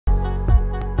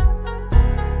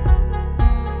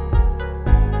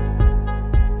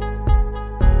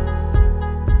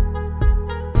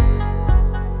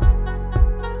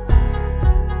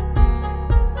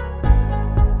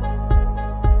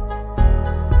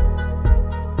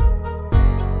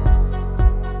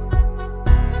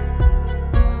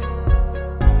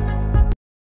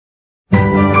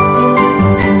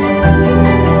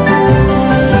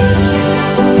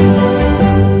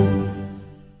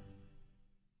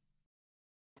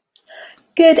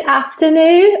Good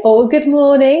afternoon or good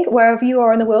morning, wherever you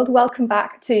are in the world. Welcome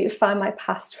back to Find My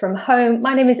Past from Home.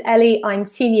 My name is Ellie. I'm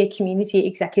Senior Community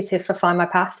Executive for Find My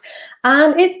Past.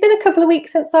 And it's been a couple of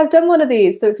weeks since I've done one of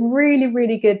these, so it's really,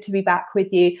 really good to be back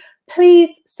with you. Please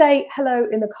say hello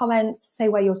in the comments, say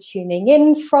where you're tuning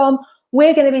in from.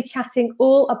 We're going to be chatting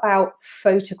all about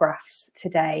photographs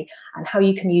today and how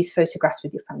you can use photographs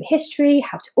with your family history,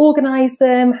 how to organise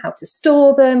them, how to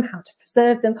store them, how to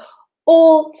preserve them.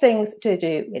 All things to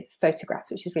do with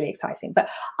photographs, which is really exciting. But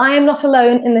I am not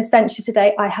alone in this venture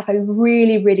today. I have a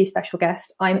really, really special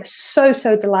guest. I'm so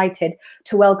delighted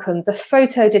to welcome the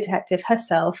photo detective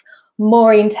herself,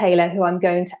 Maureen Taylor, who I'm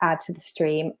going to add to the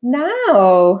stream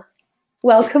now.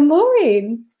 Welcome,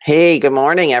 Maureen. Hey, good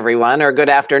morning, everyone, or good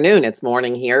afternoon. It's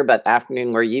morning here, but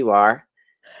afternoon where you are.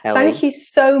 Ellie. Thank you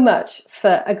so much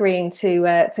for agreeing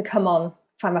to come on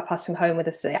Find My Past from Home with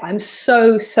us today. I'm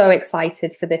so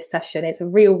excited for this session. It's a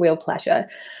real pleasure.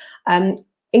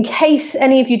 In case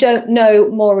any of you don't know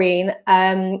Maureen,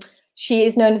 she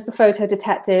is known as the photo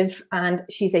detective, and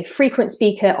she's a frequent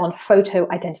speaker on photo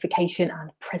identification and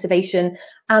preservation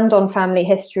and on family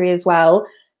history as well.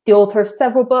 The author of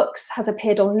several books, has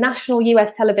appeared on national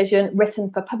US television,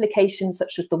 written for publications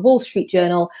such as the Wall Street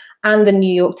Journal and the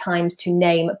New York Times, to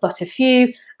name but a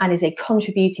few, and is a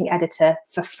contributing editor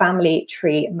for Family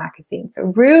Tree magazine. So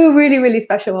really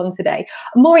special one today.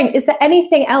 Maureen, is there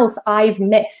anything else I've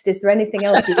missed? Is there anything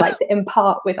else you'd like to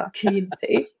impart with our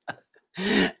community?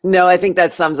 No, I think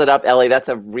that sums it up, Ellie. That's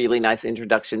a really nice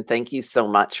introduction. Thank you so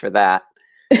much for that.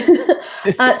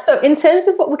 So in terms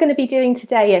of what we're going to be doing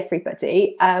today,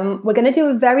 everybody, we're going to do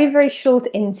a very short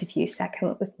interview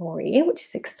segment with Maureen, which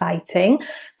is exciting.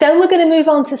 Then we're going to move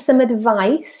on to some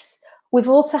advice. We've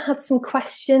also had some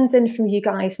questions in from you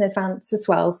guys in advance as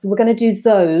well, so we're going to do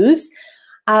those.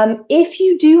 If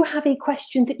you do have a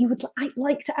question that you would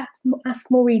like to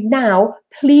ask Maureen now,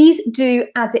 please do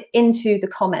add it into the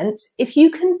comments. If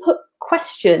you can put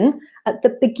question at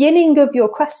the beginning of your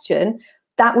question,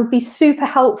 that would be super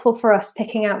helpful for us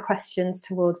picking out questions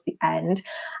towards the end.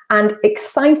 And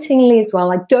excitingly as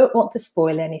well, I don't want to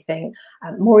spoil anything,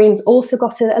 Maureen's also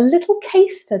got a little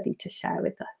case study to share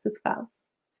with us as well.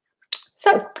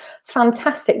 So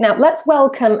fantastic. Now let's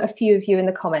welcome a few of you in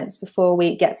the comments before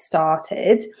we get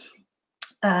started.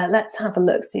 Let's have a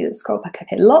look. See, let's scroll back up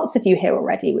here. Lots of you here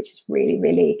already, which is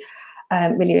really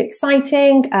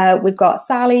exciting. We've got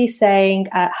Sally saying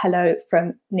hello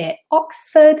from near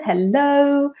Oxford.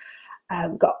 Hello.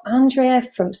 We've got Andrea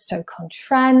from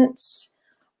Stoke-on-Trent.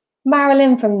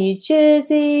 Marilyn from New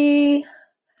Jersey.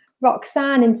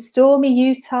 Roxanne in stormy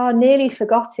Utah. Nearly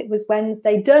forgot it was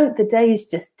Wednesday. Don't the days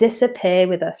just disappear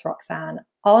with us, Roxanne?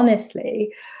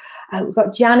 Honestly. We've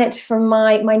got Janet from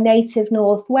my native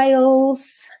North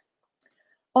Wales.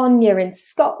 Anya in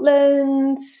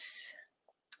Scotland.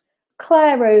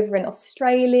 Claire over in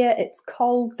Australia. It's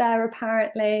cold there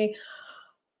apparently.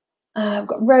 I've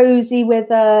got Rosie with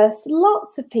us.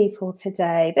 Lots of people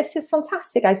today. This is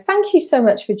fantastic, guys. Thank you so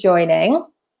much for joining.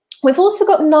 We've also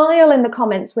got Niall in the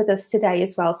comments with us today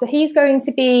as well. So he's going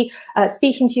to be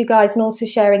speaking to you guys and also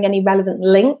sharing any relevant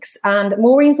links. And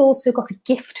Maureen's also got a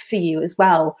gift for you as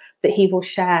well that he will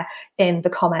share in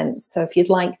the comments. So if you'd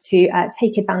like to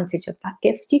take advantage of that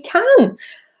gift, you can.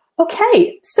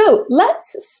 Okay, so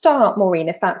let's start, Maureen,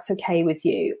 if that's okay with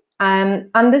you. And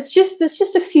there's just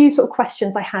a few sort of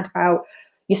questions I had about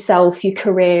yourself, your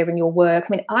career and your work.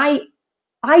 I mean,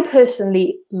 I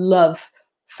personally love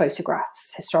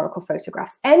photographs, historical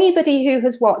photographs. Anybody who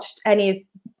has watched any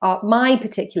of my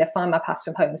particular Find My Past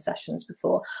from Home sessions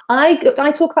before, I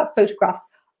talk about photographs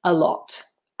a lot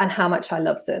and how much I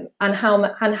love them and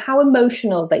how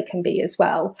emotional they can be as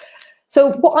well.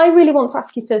 So what I really want to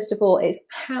ask you first of all is,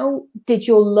 how did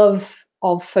your love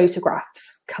of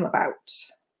photographs come about?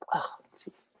 Oh,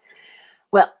 geez.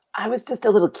 Well, I was just a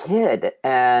little kid,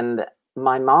 and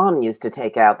my mom used to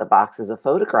take out the boxes of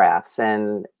photographs,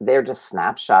 and they're just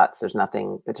snapshots. There's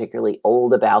nothing particularly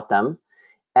old about them.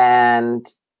 And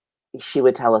she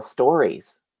would tell us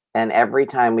stories. And every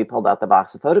time we pulled out the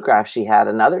box of photographs, she had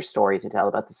another story to tell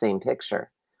about the same picture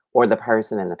or the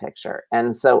person in the picture.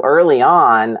 And so early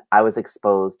on, I was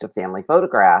exposed to family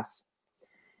photographs.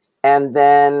 And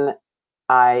then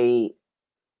I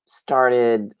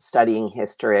started studying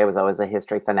history. I was always a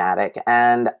history fanatic.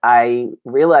 And I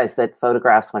realized that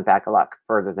photographs went back a lot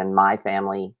further than my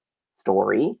family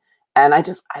story. And I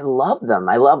love them.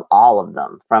 I love all of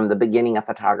them, from the beginning of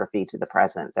photography to the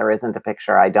present. There isn't a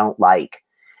picture I don't like.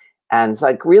 And so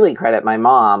I really credit my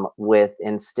mom with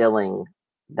instilling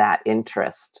that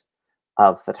interest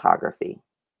of photography.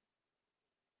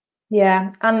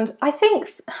 Yeah, and I think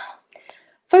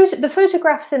the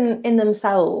photographs in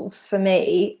themselves, for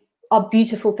me, are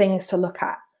beautiful things to look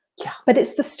at. Yeah. But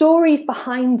it's the stories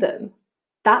behind them.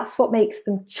 That's what makes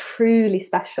them truly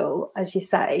special, as you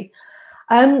say.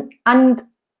 And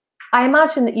I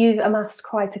imagine that you've amassed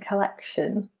quite a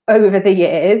collection over the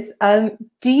years.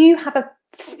 Do you have a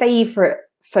favourite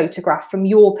photograph from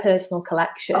your personal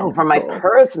collection? Oh, from my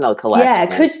personal collection.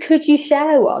 Yeah, could you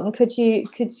share one? Could you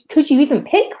even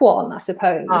pick one, I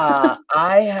suppose?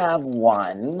 I have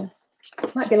one.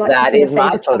 Might be like that is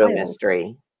my photo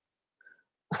mystery.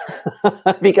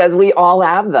 Because we all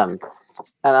have them.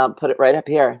 And I'll put it right up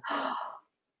here.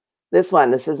 This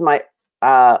is my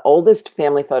oldest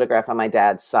family photograph on my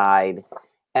dad's side.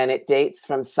 And it dates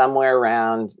from somewhere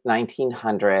around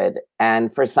 1900.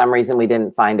 And for some reason, we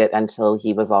didn't find it until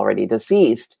he was already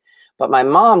deceased. But my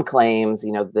mom claims,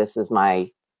 you know, this is my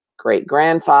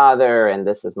great-grandfather and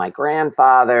this is my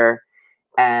grandfather.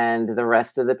 And the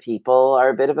rest of the people are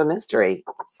a bit of a mystery.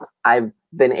 I've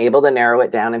been able to narrow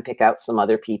it down and pick out some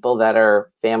other people that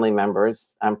are family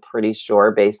members, I'm pretty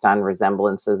sure, based on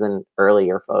resemblances in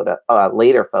later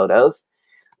photos.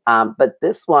 But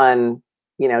this one,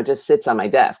 you know, just sits on my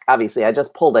desk. Obviously, I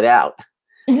just pulled it out.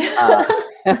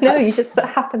 No, you just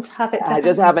happen to have it. I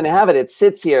just happen to have it. It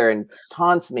sits here and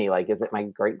taunts me like, is it my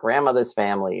great-grandmother's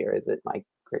family or is it my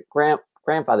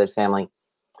great-grandfather's family?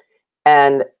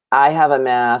 And I have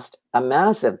amassed a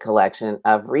massive collection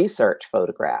of research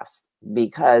photographs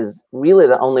because really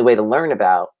the only way to learn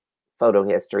about photo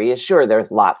history is, sure,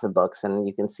 there's lots of books and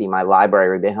you can see my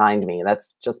library behind me.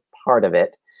 That's just part of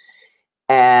it.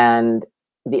 And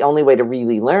the only way to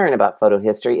really learn about photo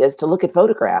history is to look at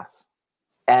photographs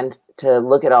and to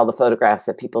look at all the photographs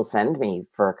that people send me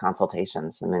for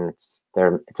consultations. I mean,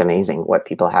 it's amazing what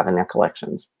people have in their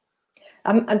collections.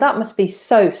 And that must be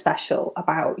so special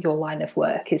about your line of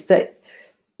work, is that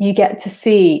you get to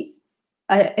see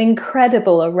an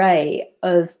incredible array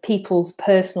of people's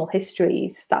personal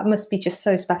histories. That must be just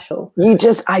so special.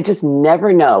 I just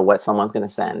never know what someone's going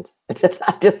to send. I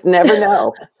just never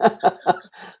know.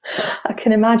 I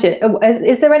can imagine.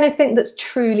 Is there anything that's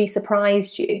truly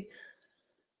surprised you?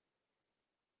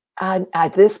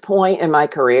 At this point in my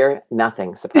career,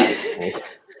 nothing surprised me.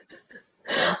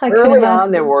 Early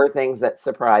on, there were things that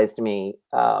surprised me.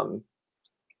 A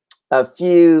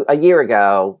year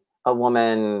ago, a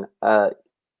woman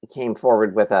came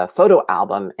forward with a photo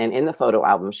album, and in the photo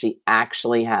album, she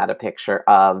actually had a picture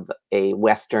of a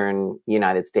Western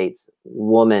United States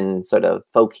woman, sort of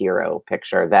folk hero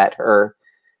picture that her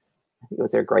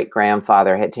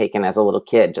great-grandfather had taken as a little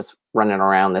kid, just running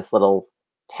around this little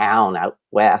town out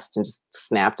west, and just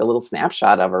snapped a little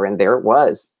snapshot of her, and there it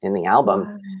was in the album.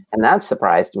 Wow. And that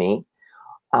surprised me.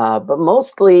 But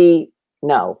mostly,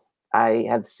 no.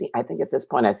 I think at this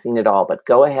point I've seen it all, but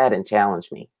go ahead and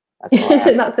challenge me.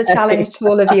 That's a challenge to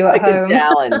all of you at home.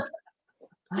 Challenge.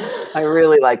 I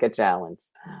really like a challenge.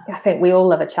 I think we all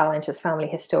love a challenge as family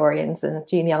historians and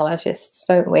genealogists,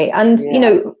 don't we? And, you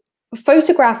know,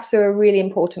 photographs are a really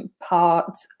important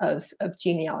part of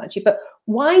genealogy, but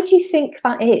why do you think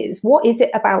that is? What is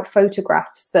it about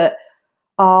photographs that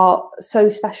are so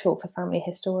special to family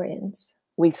historians?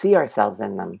 We see ourselves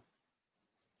in them.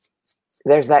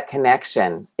 There's that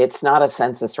connection. It's not a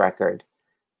census record.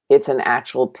 It's an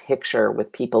actual picture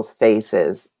with people's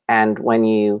faces. And when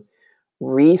you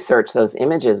research those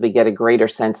images, we get a greater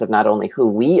sense of not only who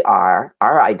we are,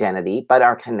 our identity, but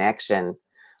our connection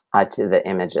to the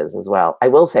images as well. I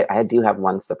will say, I do have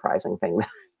one surprising thing.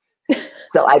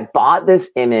 So I bought this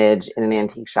image in an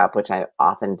antique shop, which I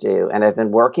often do. And I've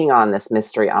been working on this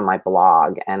mystery on my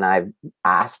blog, and I've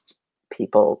asked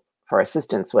people for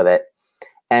assistance with it.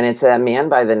 And it's a man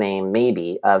by the name,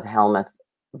 maybe, of Helmuth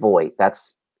Voigt.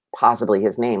 That's possibly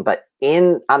his name. But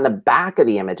on the back of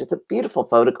the image, it's a beautiful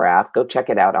photograph. Go check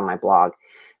it out on my blog.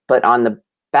 But on the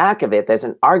back of it, there's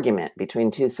an argument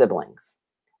between two siblings.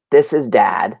 This is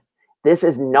dad. This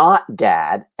is not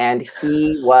dad. And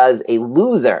he was a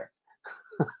loser.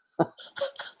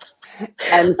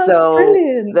 And that's so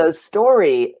brilliant. The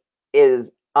story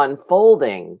is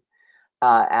unfolding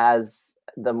as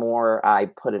the more I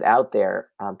put it out there,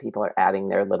 people are adding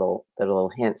their little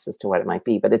hints as to what it might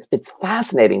be. But it's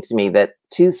fascinating to me that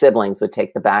two siblings would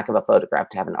take the back of a photograph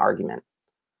to have an argument.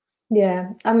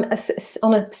 Yeah, on a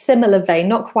similar vein,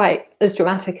 not quite as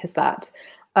dramatic as that.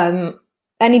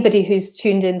 Anybody who's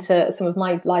tuned into some of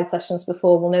my live sessions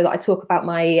before will know that I talk about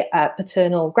my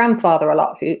paternal grandfather a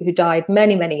lot, who died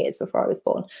many, many years before I was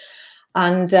born.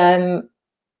 And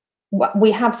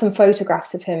we have some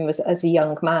photographs of him as a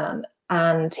young man.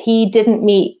 And he didn't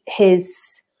meet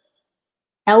his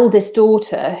eldest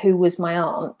daughter, who was my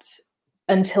aunt,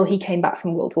 until he came back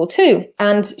from World War II.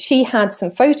 And she had some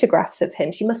photographs of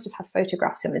him. She must have had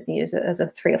photographs of him as a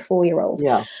 3 or 4 year old.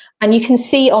 Yeah. And you can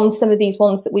see on some of these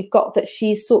ones that we've got that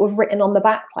she's sort of written on the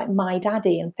back, like "my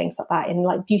daddy" and things like that, in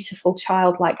like beautiful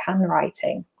childlike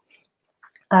handwriting.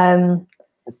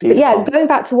 It's beautiful. But yeah, going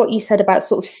back to what you said about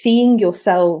sort of seeing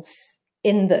yourselves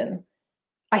in them,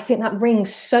 I think that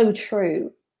rings so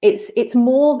true. It's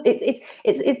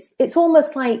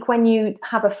almost like when you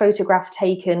have a photograph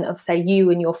taken of, say, you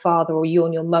and your father, or you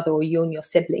and your mother, or you and your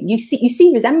sibling. You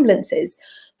see resemblances,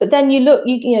 but then you look,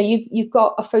 you've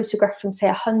got a photograph from, say,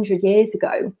 100 years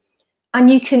ago,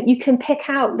 and you can pick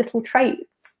out little traits.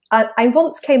 I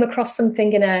once came across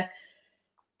something it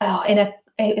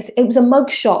was a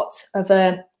mugshot of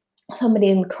somebody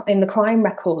in the crime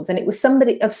records, and it was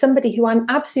somebody who I'm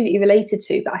absolutely related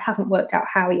to, but I haven't worked out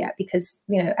how yet, because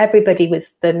everybody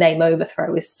with the name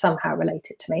Overthrow is somehow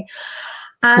related to me.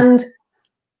 And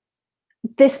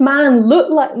this man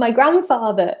looked like my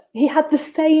grandfather. He had the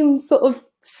same sort of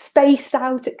spaced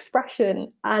out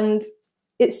expression, and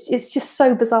it's just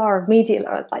so bizarre. Immediately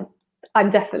I was like, I'm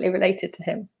definitely related to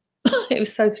him. It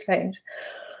was so strange.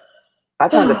 I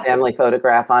found a family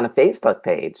photograph on a Facebook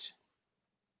page,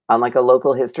 on like a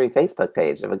local history Facebook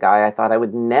page, of a guy I thought I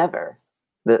would never,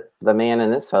 the man in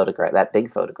this photograph, that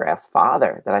big photograph's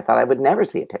father, that I thought I would never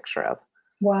see a picture of.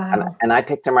 Wow. And I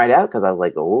picked him right out because I was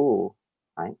like, oh,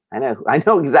 I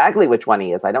know exactly which one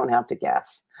he is. I don't have to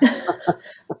guess.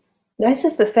 This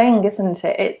is the thing, isn't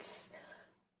it?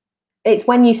 It's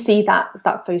when you see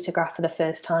that photograph for the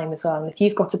first time as well, and if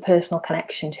you've got a personal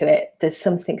connection to it, there's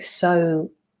something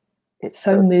so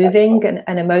moving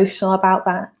and emotional about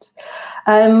that.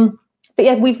 But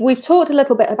yeah, we've talked a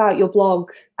little bit about your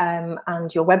blog and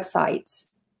your websites,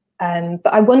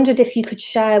 but I wondered if you could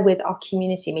share with our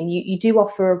community. I mean, you do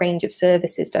offer a range of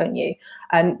services, don't you?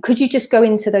 Could you just go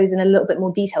into those in a little bit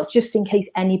more detail, just in case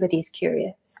anybody's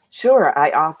curious? Sure. I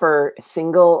offer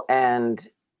single and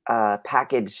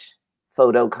package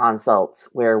photo consults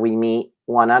where we meet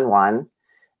one-on-one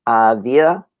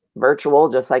via virtual,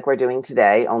 just like we're doing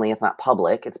today, only it's not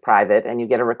public, it's private, and you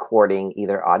get a recording,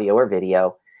 either audio or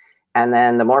video. And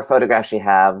then the more photographs you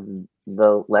have,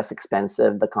 the less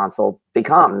expensive the consult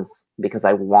becomes, because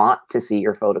I want to see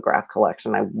your photograph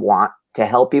collection. I want to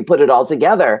help you put it all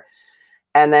together.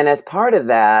 And then as part of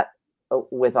that,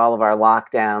 with all of our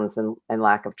lockdowns and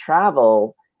lack of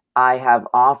travel, I have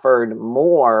offered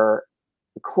more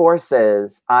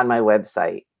courses on my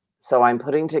website. So I'm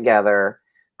putting together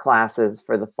classes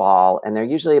for the fall, and they're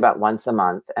usually about once a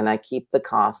month, and I keep the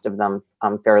cost of them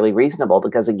fairly reasonable,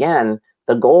 because again,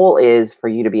 the goal is for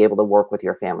you to be able to work with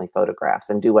your family photographs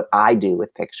and do what I do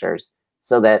with pictures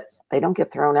so that they don't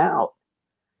get thrown out.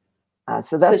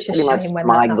 So that's pretty much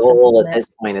my goal at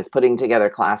this point, is putting together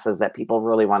classes that people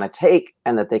really want to take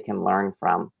and that they can learn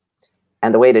from.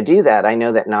 And the way to do that, I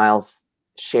know that Niles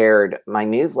shared my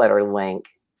newsletter link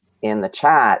in the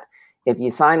chat. If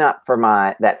you sign up for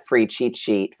that free cheat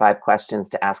sheet, 5 questions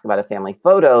to ask about a family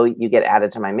photo, you get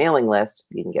added to my mailing list.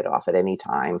 You can get off at any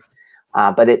time.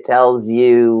 But it tells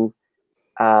you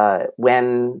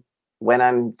when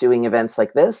I'm doing events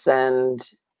like this, and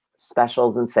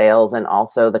specials and sales, and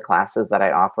also the classes that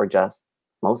I offer just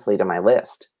mostly to my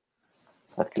list.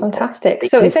 Fantastic.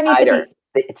 So if anybody...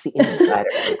 It's the insider.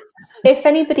 If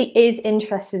anybody is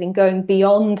interested in going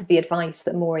beyond the advice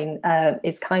that Maureen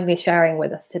is kindly sharing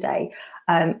with us today,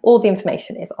 all the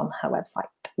information is on her website.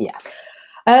 Yes.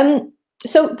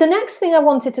 So the next thing I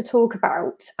wanted to talk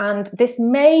about, and this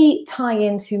may tie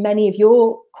into many of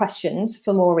your questions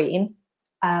for Maureen,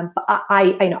 but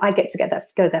I get to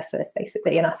go there first,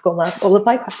 basically, and ask all of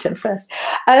my questions first.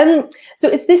 So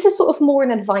this is sort of more an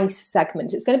advice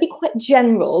segment. It's going to be quite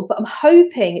general, but I'm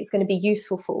hoping it's going to be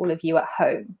useful for all of you at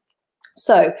home.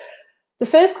 So the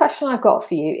first question I've got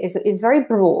for you is very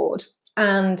broad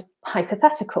and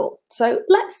hypothetical. So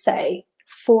let's say,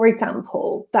 for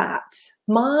example, that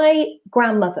my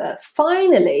grandmother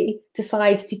finally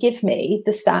decides to give me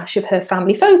the stash of her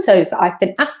family photos that I've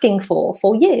been asking for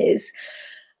years.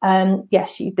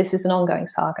 Yes, this is an ongoing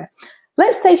saga.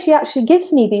 Let's say she actually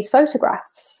gives me these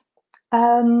photographs.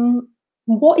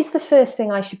 What is the first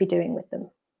thing I should be doing with them?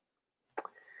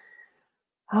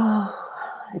 Oh,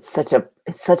 it's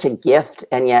such a gift,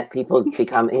 and yet people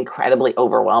become incredibly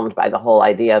overwhelmed by the whole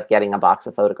idea of getting a box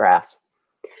of photographs.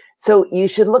 So you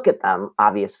should look at them,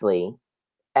 obviously,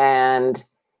 and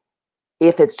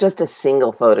if it's just a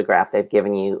single photograph they've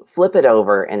given you, flip it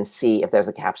over and see if there's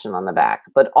a caption on the back.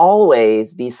 But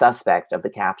always be suspect of the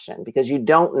caption, because you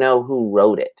don't know who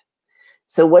wrote it.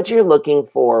 So what you're looking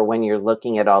for when you're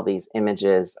looking at all these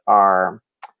images are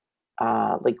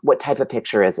like what type of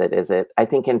picture is it? Is it, I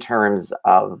think in terms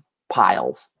of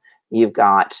piles, you've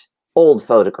got old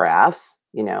photographs,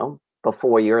 you know,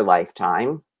 before your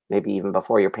lifetime, maybe even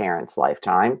before your parents'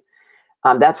 lifetime.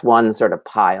 That's one sort of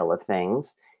pile of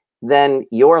things. Then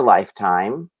your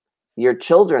lifetime, your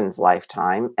children's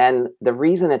lifetime. And the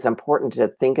reason it's important to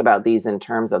think about these in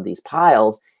terms of these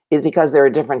piles is because there are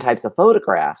different types of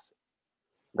photographs.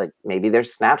 Like maybe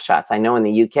there's snapshots. I know in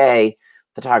the UK,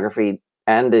 photography,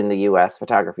 and in the US,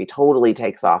 photography totally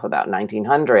takes off about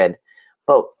 1900.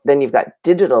 But then you've got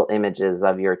digital images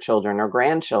of your children or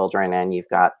grandchildren, and you've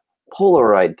got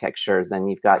Polaroid pictures, and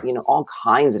you've got, you know, all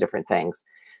kinds of different things.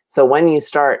 So when you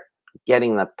start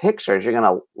getting the pictures, you're going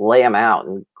to lay them out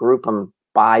and group them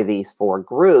by these 4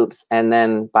 groups, and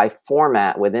then by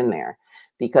format within there.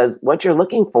 Because what you're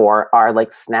looking for are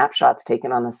like snapshots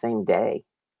taken on the same day.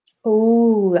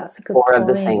 Oh, that's a good point. Or of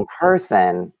the same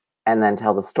person, and then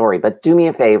tell the story. But do me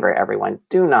a favor, everyone.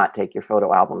 Do not take your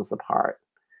photo albums apart.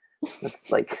 It's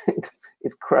like,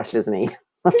 it crushes me.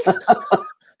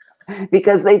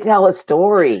 Because they tell a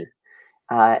story.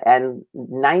 And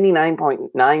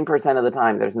 99.9% of the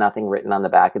time, there's nothing written on the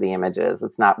back of the images.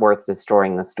 It's not worth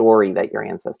destroying the story that your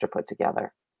ancestor put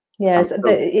together. Yes,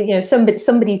 you know,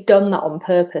 somebody's done that on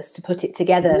purpose to put it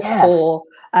together.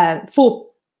 Yes. For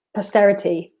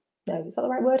posterity. No, is that the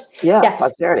right word? Yeah, yes.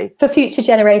 Posterity. For future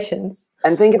generations.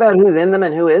 And think about who's in them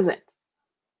and who isn't.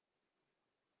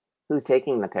 Who's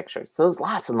taking the pictures. So there's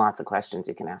lots and lots of questions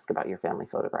you can ask about your family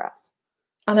photographs.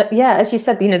 And yeah, as you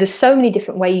said, you know, there's so many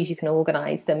different ways you can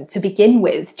organize them to begin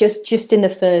with, just in the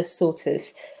first sort of,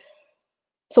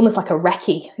 it's almost like a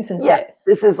recce, isn't it?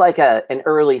 This is like an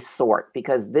early sort,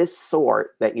 because this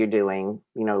sort that you're doing,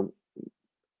 you know,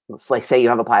 it's like, say you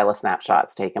have a pile of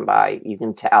snapshots taken by, you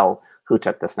can tell who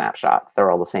took the snapshots. They're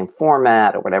all the same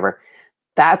format or whatever.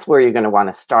 That's where you're going to want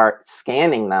to start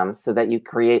scanning them so that you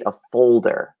create a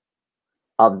folder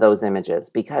of those images.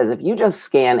 Because if you just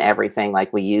scan everything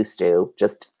like we used to,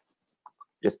 just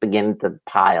begin the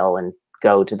pile and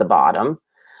go to the bottom,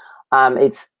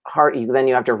 it's hard. Then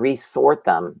you have to resort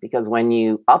them, because when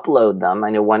you upload them,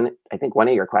 I think one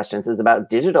of your questions is about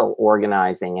digital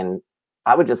organizing, and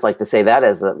I would just like to say that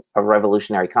as a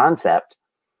revolutionary concept.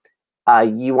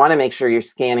 You want to make sure you're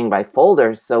scanning by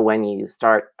folders, so when you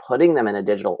start putting them in a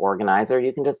digital organizer,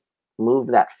 you can just move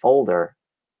that folder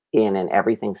in and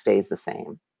everything stays the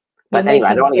same. But anyway,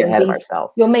 I don't want to get ahead of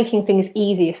ourselves. You're making things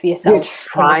easier for yourself. You're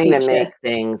trying to make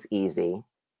things easy.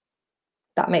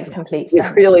 That makes complete sense.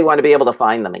 You really want to be able to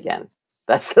find them again.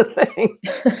 That's the thing.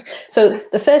 So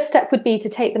the first step would be to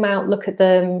take them out, look at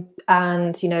them,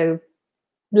 and, you know,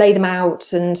 lay them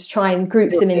out and try and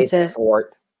group them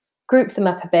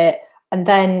up a bit. And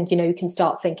then, you know, you can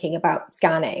start thinking about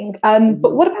scanning.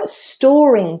 But what about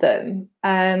storing them?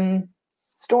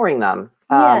 Storing them.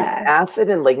 Acid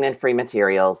and lignin-free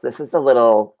materials. This is the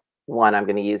little one I'm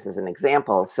going to use as an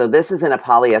example. So this is in a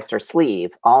polyester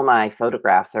sleeve. All my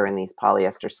photographs are in these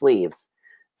polyester sleeves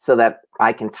so that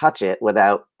I can touch it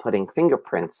without putting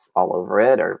fingerprints all over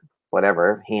it or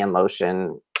whatever, hand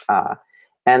lotion.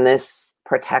 And this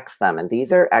protects them. And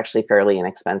these are actually fairly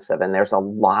inexpensive. And there's a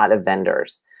lot of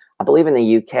vendors. I believe in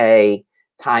the UK,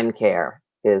 Time Care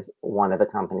is one of the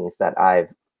companies that I've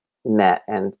met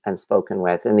and spoken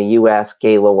with. In the US,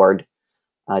 Gaylord.com.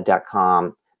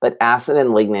 But acid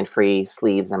and lignin-free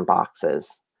sleeves and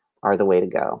boxes are the way to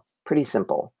go. Pretty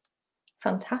simple.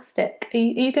 Fantastic. Are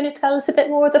you going to tell us a bit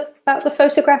more about the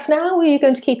photograph now, or are you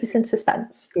going to keep us in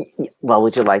suspense? Well,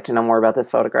 would you like to know more about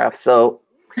this photograph? So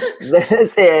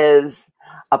this is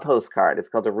a postcard. It's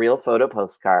called a real photo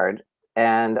postcard.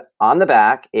 And on the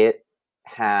back, it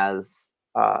has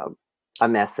a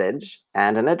message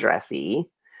and an addressee.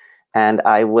 And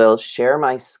I will share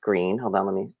my screen. Hold on,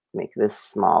 let me make this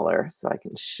smaller so I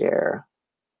can share.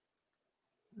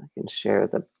 I can share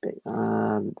the big,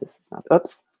 this is not,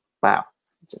 oops, wow.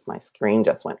 Just my screen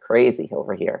just went crazy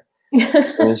over here. I'm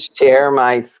going to share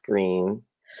my screen.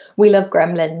 We love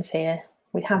gremlins here.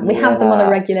 We have them on a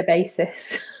regular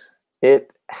basis.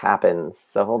 It happens.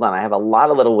 So hold on, I have a lot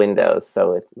of little windows,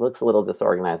 so it looks a little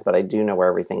disorganized, but I do know where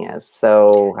everything is.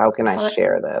 So how can I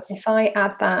share this? If I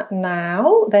add that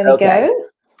now, there we go.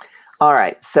 All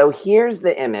right, so here's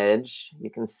the image. You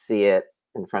can see it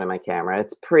in front of my camera.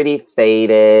 It's pretty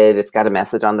faded. It's got a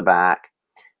message on the back.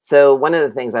 So one of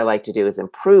the things I like to do is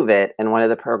improve it, and one of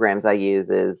the programs I use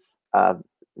is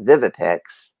Vivipix.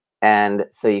 And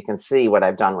so you can see what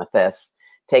I've done with this,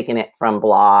 taken it from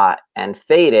blah and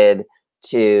faded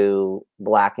to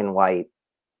black and white,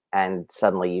 and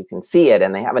suddenly you can see it.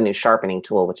 And they have a new sharpening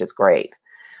tool, which is great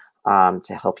to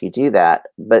help you do that.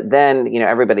 But then, you know,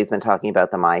 everybody's been talking about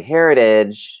the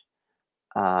MyHeritage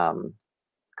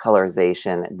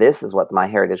colorization. This is what my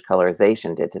heritage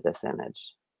colorization did to this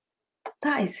image.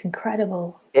 That is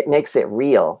incredible. It makes it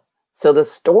real. So the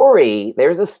story,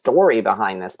 there's a story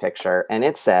behind this picture, and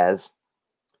it says,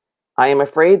 I am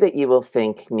afraid that you will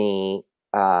think me,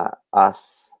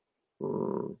 us,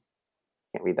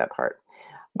 can't read that part.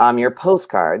 Your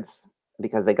postcards,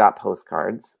 because they got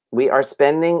postcards. We are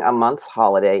spending a month's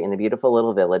holiday in the beautiful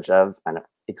little village of,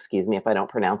 excuse me if I don't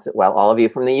pronounce it well, all of you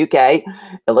from the UK,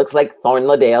 it looks like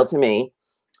Thornledale to me.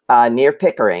 Near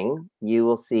Pickering, you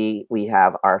will see we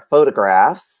have our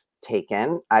photographs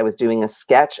taken. I was doing a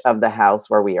sketch of the house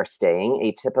where we are staying,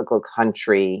 a typical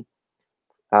country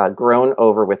grown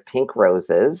over with pink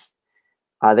roses.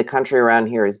 The country around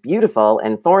here is beautiful,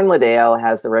 and Thornledale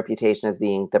has the reputation as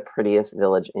being the prettiest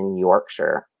village in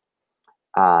Yorkshire,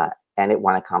 and it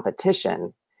won a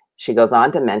competition. She goes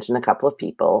on to mention a couple of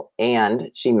people, and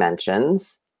she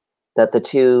mentions that the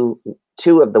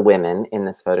two of the women in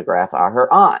this photograph are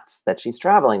her aunts that she's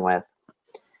traveling with.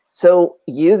 So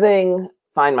using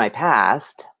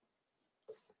Findmypast,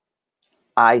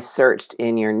 I searched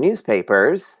in your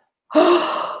newspapers.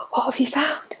 What have you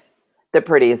found? The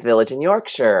prettiest village in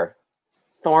Yorkshire.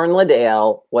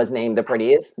 Thornledale was named the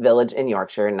prettiest village in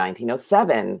Yorkshire in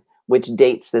 1907, which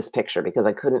dates this picture because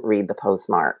I couldn't read the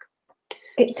postmark.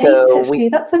 It dates it for you.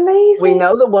 That's amazing. We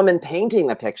know the woman painting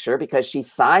the picture because she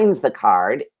signs the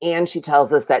card and she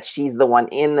tells us that she's the one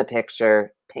in the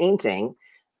picture painting.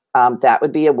 That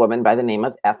would be a woman by the name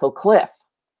of Ethel Cliff.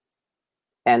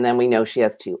 And then we know she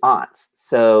has two aunts.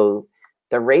 So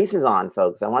the race is on,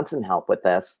 folks. I want some help with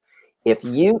this. If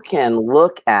you can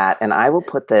look at, and I will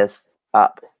put this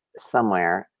up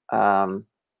somewhere. You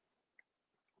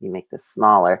make this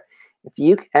smaller.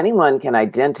 If anyone can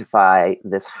identify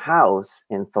this house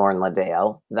in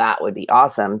Thornledale, that would be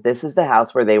awesome. This is the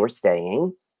house where they were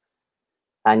staying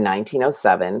in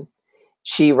 1907.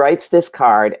 She writes this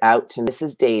card out to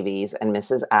Mrs. Davies and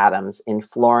Mrs. Adams in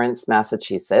Florence,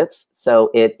 Massachusetts.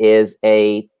 So it is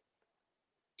a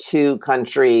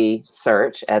two-country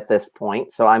search at this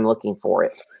point. So I'm looking for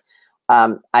it.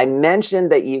 I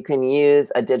mentioned that you can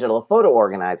use a digital photo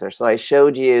organizer. So I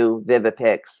showed you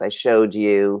Vivipix. I showed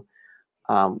you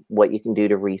what you can do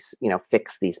to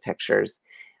fix these pictures.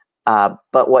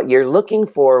 But what you're looking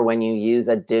for when you use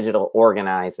a digital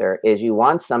organizer is you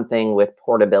want something with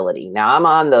portability. Now, I'm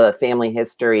on the Family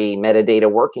History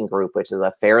Metadata Working Group, which is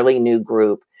a fairly new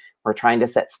group. We're trying to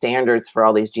set standards for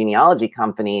all these genealogy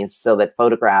companies so that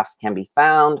photographs can be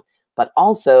found. But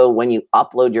also, when you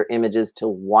upload your images to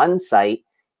one site,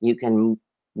 they can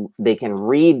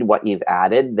read what you've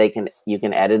added, you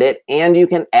can edit it, and you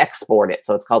can export it.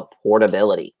 So it's called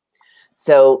portability.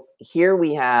 So here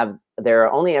we have, there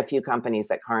are only a few companies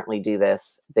that currently do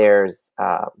this. There's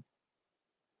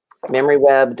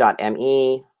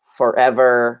memoryweb.me,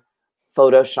 Forever,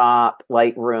 Photoshop,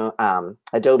 Lightroom,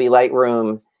 Adobe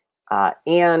Lightroom,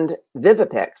 and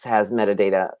Vivipix has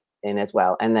metadata in as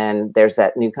well. And then there's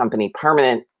that new company,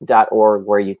 permanent.org,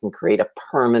 where you can create a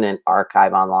permanent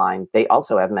archive online. They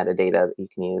also have metadata that you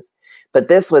can use. But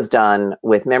this was done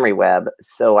with MemoryWeb.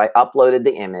 So I uploaded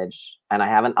the image, and I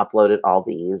haven't uploaded all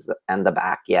these and the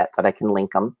back yet, but I can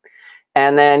link them.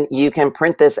 And then you can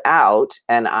print this out,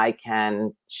 and I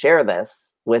can share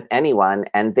this with anyone.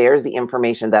 And there's the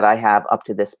information that I have up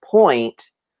to this point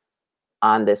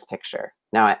on this picture.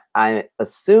 Now, I'm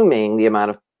assuming the amount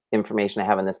of information I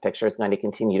have in this picture is going to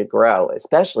continue to grow,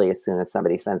 especially as soon as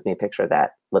somebody sends me a picture of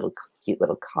that cute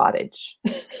little cottage.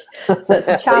 So it's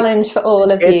a challenge for all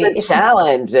of you. It's a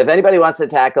challenge. If anybody wants to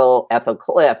tackle Ethel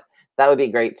Cliff, that would be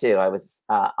great too. I was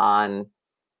on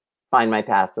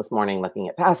Findmypast this morning looking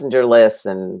at passenger lists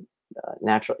and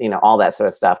natural, all that sort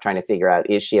of stuff, trying to figure out,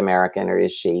 is she American or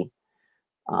is she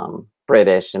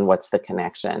British, and what's the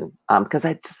connection? Because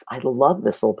I love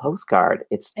this little postcard.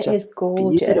 It is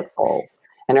gorgeous. Beautiful.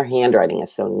 And her handwriting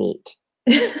is so neat.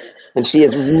 And she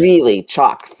is really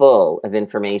chock full of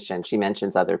information. She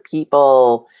mentions other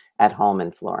people at home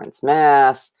in Florence,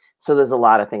 Mass. So there's a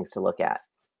lot of things to look at.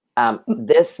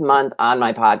 This month on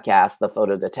my podcast, The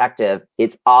Photo Detective,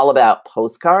 it's all about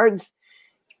postcards.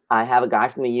 I have a guy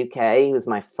from the UK. He was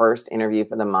my first interview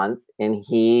for the month, and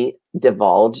he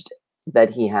divulged that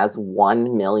he has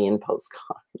 1 million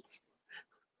postcards.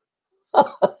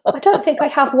 I don't think I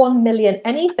have 1 million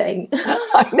anything.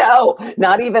 I know,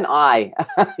 not even I,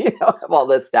 have all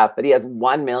this stuff, but he has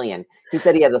 1 million. He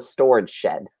said he has a storage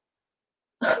shed.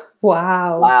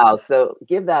 Wow. Wow. So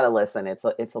give that a listen.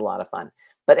 It's a lot of fun.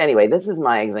 But anyway, this is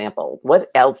my example. What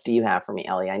else do you have for me,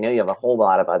 Ellie? I know you have a whole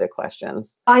lot of other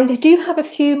questions. I do have a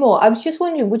few more. I was just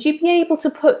wondering, would you be able to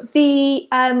put the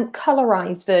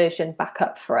colorized version back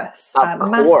up for us? Of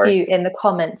course. Matthew in the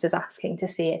comments is asking to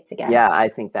see it again. Yeah, I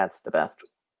think that's the best.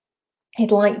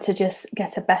 He'd like to just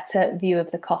get a better view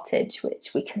of the cottage,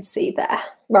 which we can see there.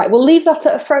 Right, we'll leave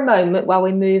that for a moment while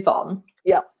we move on.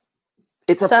 Yeah,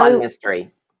 it's a fun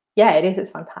mystery. Yeah, it is.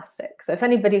 It's fantastic. So if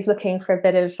anybody's looking for a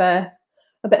bit of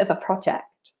a project.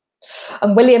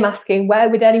 And William asking, where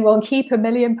would anyone keep 1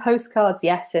 million postcards?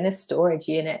 Yes, in a storage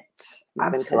unit.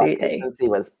 Absolutely. Since he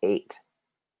was 8.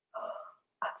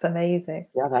 That's amazing.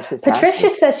 Yeah, that's his Patricia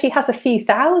passion. says she has a few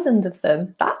thousand of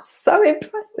them. That's so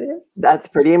impressive. That's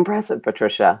pretty impressive,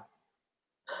 Patricia.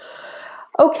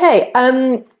 Okay.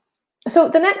 So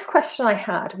the next question I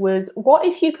had was, what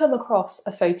if you come across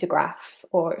a photograph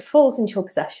or it falls into your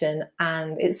possession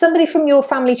and it's somebody from your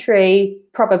family tree,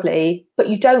 probably, but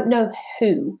you don't know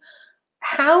who?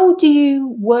 How do you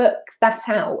work that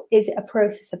out? Is it a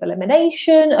process of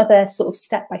elimination? Are there sort of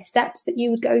step-by-steps that you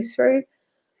would go through?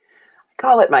 I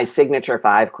call it my signature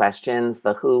 5 questions,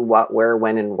 the who, what, where,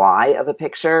 when, and why of a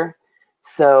picture.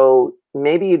 So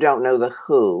maybe you don't know the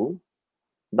who,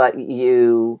 but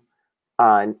you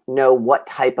know what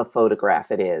type of photograph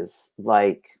it is.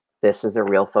 Like, this is a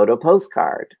real photo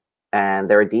postcard. And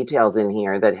there are details in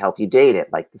here that help you date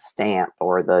it, like the stamp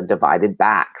or the divided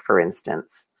back, for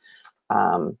instance.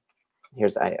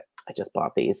 Here's, I just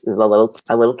bought these. This is a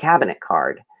little cabinet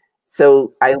card.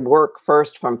 So I work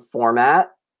first from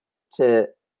format to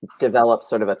develop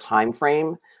sort of a time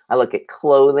frame. I look at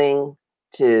clothing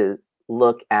to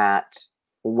look at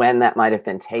when that might have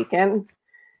been taken.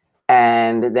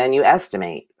 And then you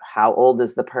estimate, how old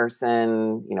is the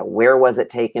person, you know, where was it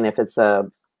taken? If it's a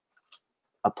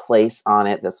place on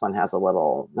it, this one has a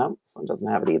little, no, this one doesn't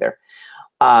have it either.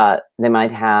 They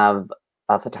might have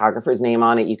a photographer's name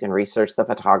on it. You can research the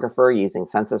photographer using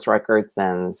census records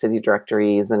and city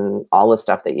directories and all the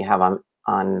stuff that you have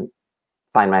on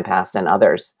Findmypast and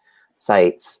others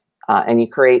sites. And you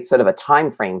create sort of a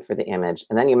time frame for the image,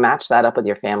 and then you match that up with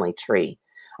your family tree.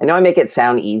 I know I make it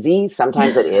sound easy.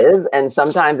 Sometimes it is, and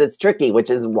sometimes it's tricky, which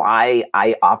is why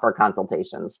I offer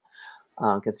consultations,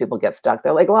 because people get stuck.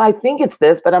 They're like, well, I think it's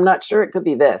this, but I'm not sure, it could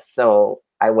be this. So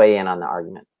I weigh in on the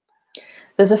argument.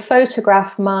 There's a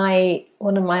photograph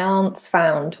one of my aunts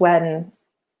found when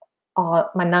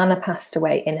my nana passed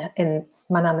away in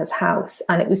my nana's house,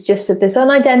 and it was just of this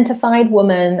unidentified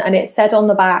woman, and it said on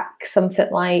the back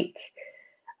something like,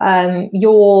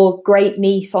 your great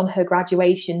niece on her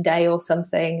graduation day or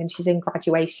something, and she's in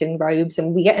graduation robes,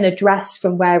 and we get an address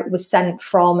from where it was sent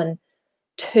from and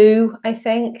to, I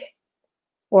think,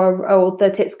 or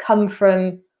that it's come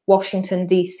from Washington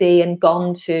DC and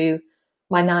gone to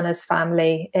my nana's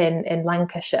family in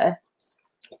Lancashire.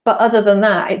 But other than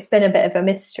that, it's been a bit of a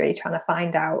mystery trying to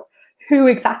find out who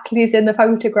exactly is in the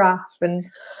photograph. And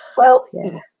well,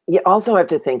 yeah. You also have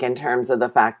to think in terms of the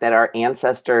fact that our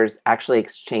ancestors actually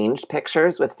exchanged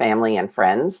pictures with family and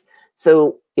friends.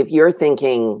 So if you're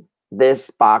thinking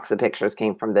this box of pictures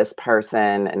came from this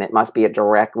person and it must be a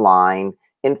direct line,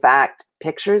 in fact,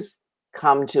 pictures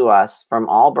come to us from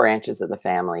all branches of the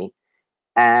family.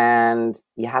 And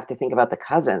you have to think about the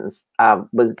cousins.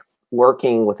 Was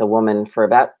working with a woman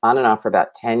on and off for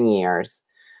about 10 years.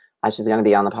 She's going to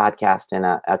be on the podcast in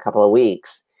a couple of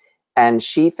weeks. And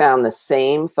she found the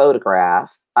same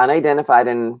photograph, unidentified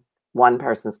in one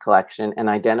person's collection and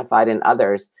identified in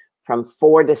others, from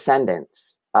 4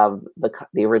 descendants of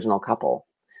the original couple.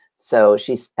 So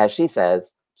as she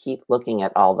says, keep looking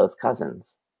at all those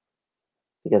cousins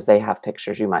because they have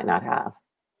pictures you might not have.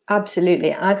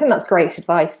 Absolutely. And I think that's great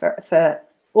advice for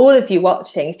all of you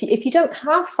watching. If you don't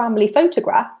have family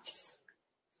photographs,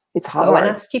 it's hard. Go and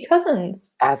ask your cousins.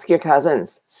 Ask your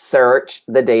cousins. Search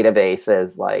the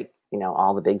databases, like, you know,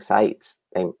 all the big sites.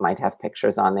 They might have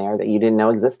pictures on there that you didn't know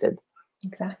existed.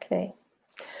 Exactly.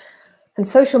 And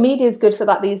social media is good for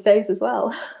that these days as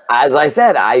well. As I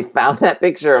said, I found that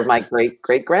picture of my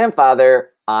great-great-grandfather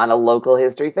on a local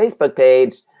history Facebook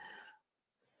page.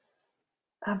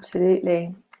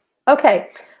 Absolutely. Okay,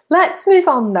 let's move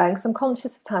on then, because I'm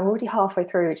conscious of time. We're already halfway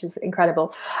through, which is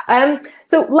incredible.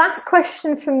 So last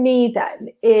question from me then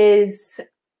is,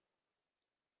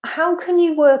 how can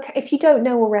you work, if you don't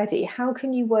know already, how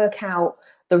can you work out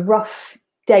the rough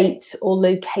date or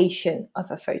location of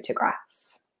a photograph?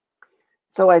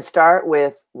 So I start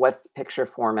with, what picture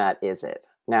format is it?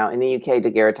 Now, in the UK,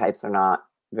 daguerreotypes are not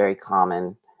very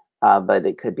common, but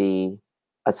it could be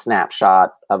a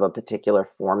snapshot of a particular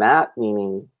format,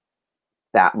 meaning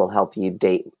that will help you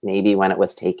date maybe when it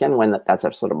was taken, when that's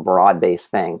a sort of broad-based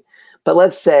thing. But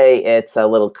let's say it's a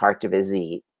little carte de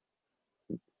visite.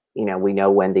 You know, we know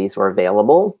when these were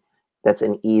available. That's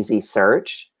an easy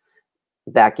search.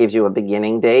 That gives you a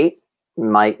beginning date,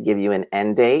 might give you an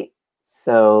end date.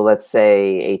 So let's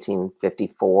say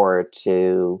 1854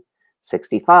 to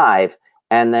 65.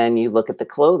 And then you look at the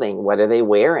clothing. What are they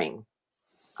wearing?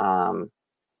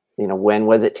 You know, when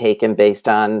was it taken based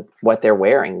on what they're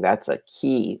wearing? That's a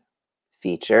key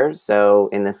feature. So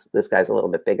in this guy's a little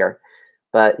bit bigger,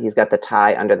 but he's got the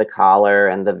tie under the collar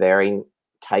and the very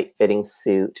tight fitting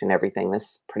suit and everything.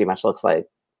 This pretty much looks like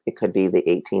it could be the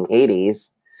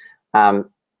 1880s.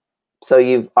 So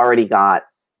you've already got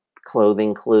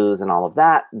clothing clues and all of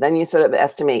that. Then you sort of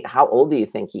estimate, how old do you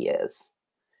think he is?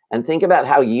 And think about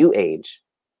how you age,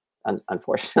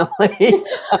 unfortunately.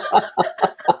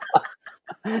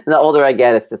 The older I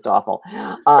get, it's just awful.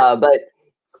 But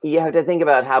you have to think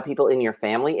about how people in your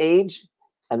family age,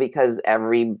 because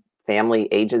every family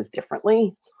ages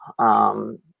differently.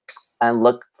 And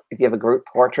look, if you have a group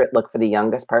portrait, look for the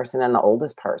youngest person and the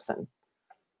oldest person,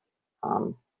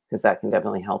 because that can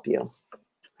definitely help you.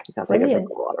 It sounds like I drink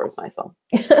waters myself.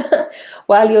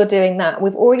 While you're doing that,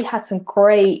 we've already had some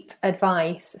great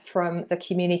advice from the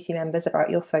community members about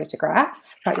your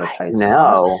photograph, about your post.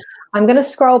 No. I'm going to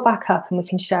scroll back up and we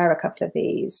can share a couple of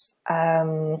these.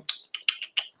 Let's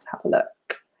have a look.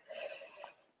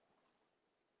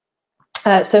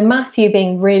 So Matthew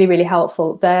being really, really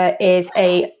helpful. There is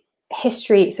a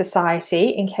History Society,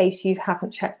 in case you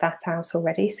haven't checked that out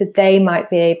already. So they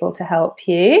might be able to help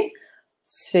you.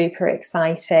 Super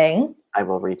exciting. I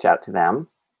will reach out to them.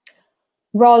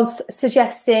 Roz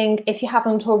suggesting, if you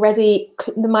haven't already,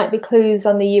 there might be clues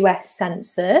on the US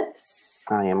Census.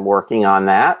 I am working on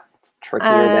that. It's trickier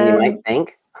than you might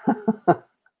think.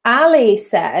 Ali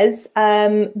says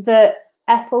that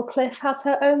Ethel Cliff has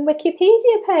her own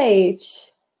Wikipedia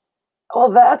page. Well,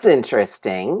 that's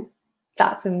interesting.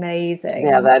 That's amazing.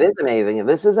 Yeah, that is amazing.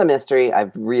 This is a mystery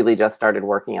I've really just started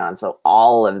working on. So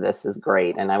all of this is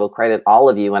great. And I will credit all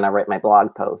of you when I write my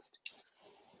blog post.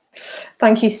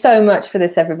 Thank you so much for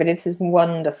this, everybody. This is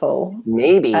wonderful.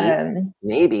 Maybe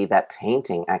that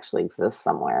painting actually exists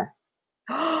somewhere.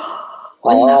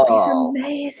 Wouldn't that be so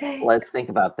amazing? Let's think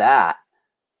about that.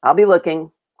 I'll be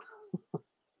looking.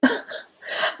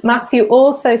 Matthew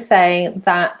also saying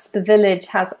that the village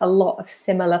has a lot of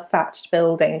similar thatched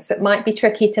buildings, so it might be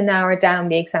tricky to narrow down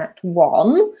the exact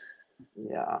one.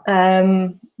 Yeah.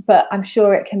 But I'm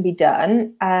sure it can be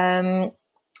done. And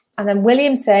then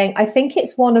William saying, I think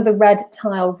it's one of the red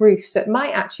tile roofs, so it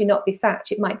might actually not be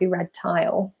thatch, it might be red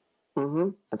tile.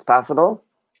 It's possible.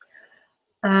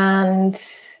 And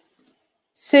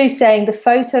Sue saying the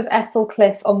photo of Ethel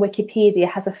Cliff on Wikipedia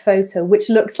has a photo which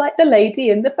looks like the lady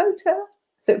in the photo.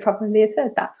 So it probably is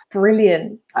her. That's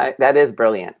brilliant. That is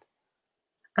brilliant.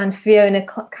 And Fiona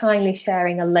kindly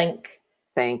sharing a link.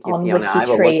 Thank you, on Fiona. I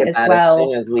will Wikitree look at as that well. as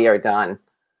soon as we are done.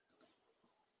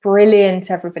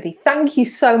 Brilliant, everybody. Thank you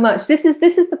so much. This is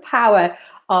the power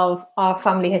of our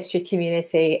family history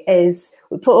community, is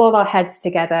we put all our heads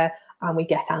together and we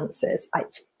get answers.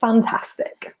 It's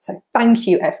fantastic. So thank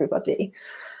you, everybody.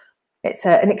 It's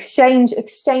an exchange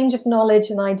of knowledge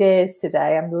and ideas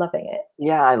today. I'm loving it.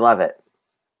 Yeah, I love it.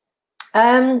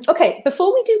 Okay,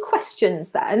 before we do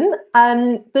questions then,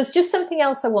 there's just something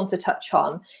else I want to touch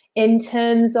on in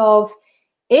terms of,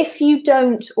 if you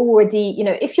don't already,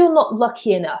 if you're not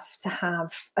lucky enough to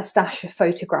have a stash of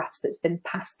photographs that's been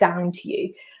passed down to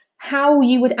you, how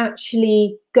you would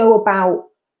actually go about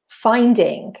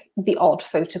finding the odd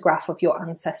photograph of your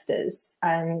ancestors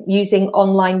using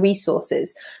online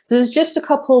resources. So there's just a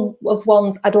couple of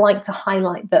ones I'd like to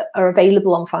highlight that are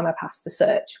available on Findmypast to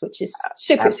search, which is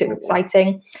super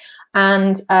exciting.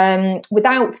 And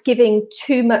without giving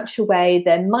too much away,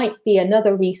 there might be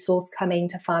another resource coming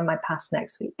to Findmypast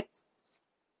next week.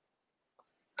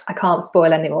 I can't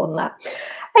spoil any more than that.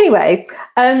 Anyway,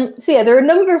 so yeah, there are a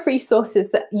number of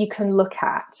resources that you can look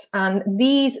at, and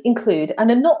these include, and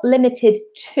are not limited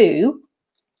to,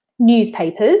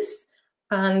 newspapers.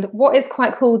 And what is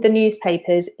quite cool with the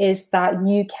newspapers is that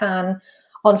you can,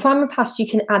 on Findmypast, you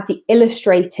can add the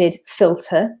illustrated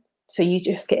filter, so you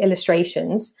just get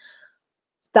illustrations.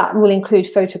 That will include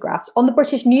photographs. On the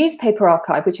British Newspaper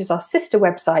Archive, which is our sister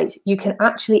website, you can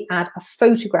actually add a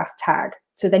photograph tag.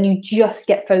 So then you just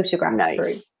get photographs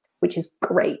through, which is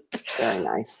great. Very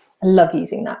nice. I love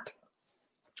using that.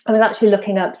 I was actually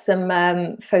looking up some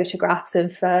photographs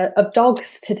of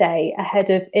dogs today ahead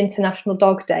of International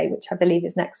Dog Day, which I believe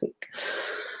is next week.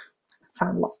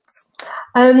 Found lots.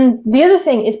 The other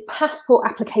thing is passport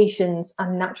applications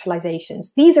and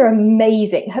naturalizations. These are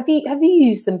amazing. Have you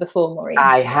used them before, Maureen?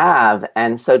 I have.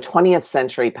 And so 20th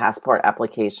century passport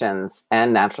applications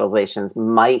and naturalizations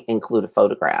might include a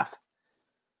photograph.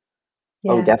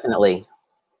 Yeah. Oh, definitely.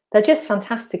 They're just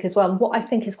fantastic as well. And what I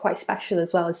think is quite special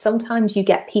as well is sometimes you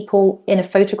get people in a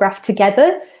photograph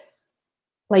together,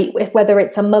 like whether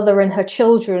it's a mother and her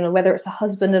children or whether it's a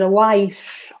husband and a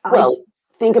wife. Well,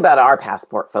 think about our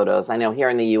passport photos. I know here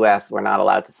in the US, we're not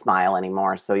allowed to smile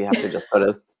anymore. So you have to just sort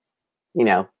of, you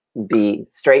know, be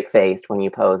straight-faced when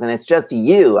you pose. And it's just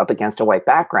you up against a white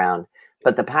background.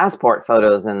 But the passport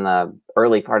photos in the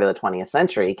early part of the 20th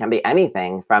century can be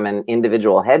anything from an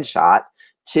individual headshot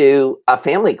to a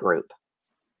family group.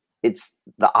 It's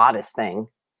the oddest thing,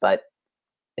 but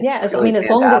it's really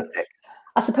fantastic.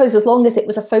 I suppose as long as it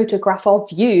was a photograph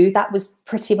of you, that was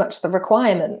pretty much the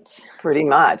requirement. Pretty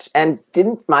much. And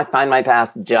didn't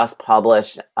Findmypast just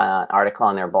publish an article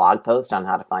on their blog post on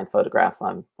how to find photographs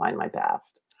on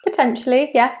Findmypast?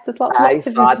 Potentially, yes. There's lots I of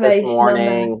saw information it this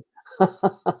morning.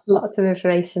 Lots of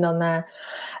information on there.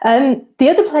 The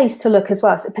other place to look as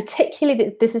well, so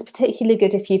this is particularly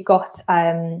good if you've got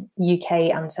UK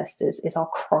ancestors, is our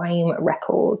crime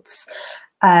records.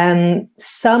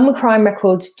 Some crime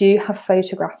records do have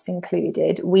photographs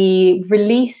included. We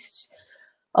released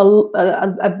a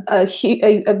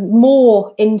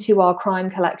more into our crime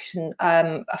collection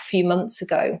a few months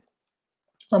ago,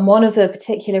 and one of the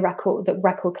particular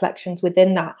record collections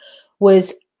within that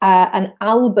was an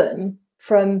album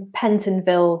from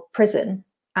Pentonville prison,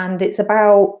 and it's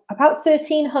about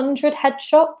 1,300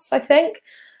 headshots, I think.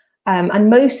 And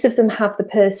most of them have the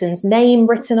person's name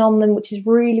written on them, which is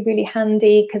really, really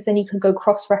handy because then you can go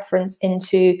cross-reference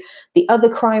into the other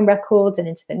crime records and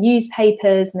into the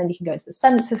newspapers, and then you can go into the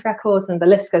census records, and the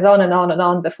list goes on and on and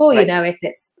on. Before you know it,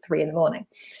 it's 3 in the morning.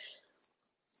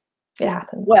 It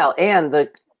happens. Well, and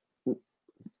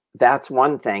that's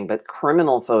one thing, but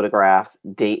criminal photographs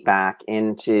date back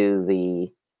into the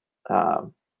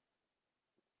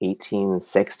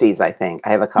 1860s, I think. I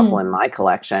have a couple in my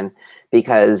collection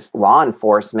because law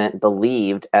enforcement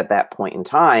believed at that point in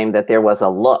time that there was a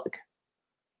look.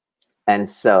 And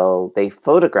so they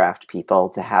photographed people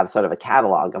to have sort of a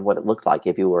catalog of what it looked like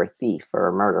if you were a thief or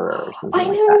a murderer or something like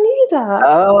that. I never knew that.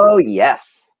 Oh,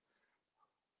 yes.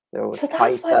 So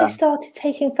that's why they started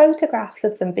taking photographs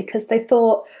of them, because they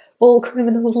thought all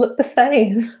criminals look the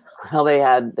same. Well,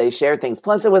 they shared things.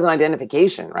 Plus, it was an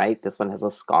identification, right? This one has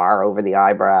a scar over the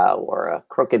eyebrow or a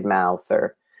crooked mouth,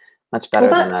 or much better.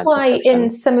 Well, that's why in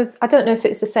some of, I don't know if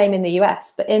it's the same in the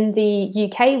US, but in the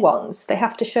UK ones, they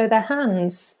have to show their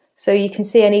hands so you can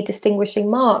see any distinguishing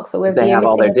marks or whether they have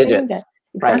all their digits.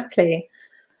 Exactly. Right.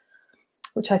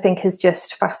 Which I think is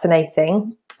just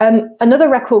fascinating. Another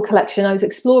record collection I was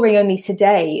exploring only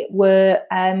today were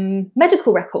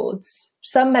medical records.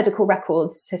 Some medical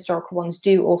records, historical ones,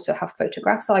 do also have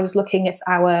photographs. I was looking at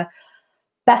our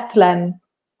Bethlehem,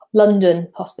 London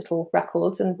hospital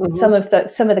records, and some of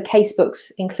the case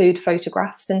books include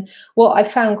photographs. And what I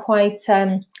found quite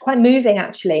moving,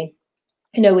 actually,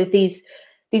 with these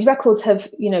records have,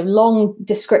 long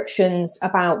descriptions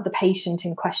about the patient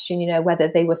in question, whether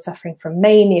they were suffering from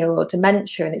mania or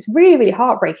dementia. And it's really, really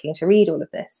heartbreaking to read all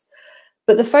of this.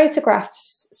 But the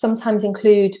photographs sometimes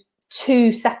include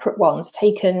 2 separate ones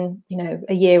taken,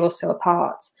 a year or so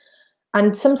apart.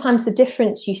 And sometimes the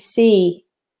difference you see,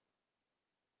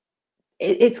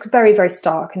 it's very, very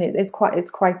stark, and it's quite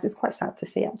sad to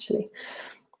see, actually.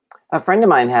 A friend of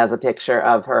mine has a picture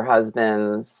of her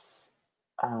husband's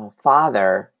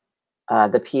father,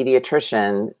 the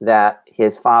pediatrician that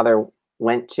his father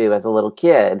went to as a little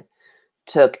kid,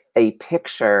 took a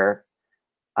picture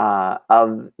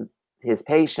of his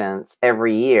patients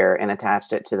every year and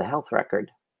attached it to the health record.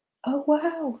 Oh,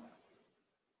 wow.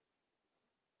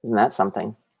 Isn't that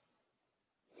something?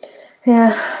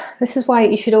 Yeah, this is why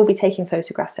you should all be taking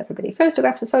photographs, everybody.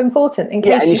 Photographs are so important. In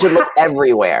case and you should look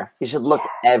everywhere. You should look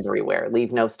everywhere.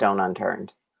 Leave no stone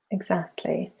unturned.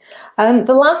 Exactly.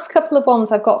 The last couple of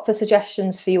ones I've got for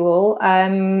suggestions for you all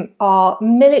are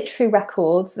military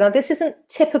records. Now, this isn't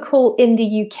typical in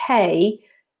the UK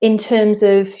in terms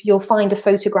of you'll find a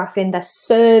photograph in their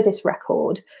service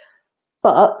record,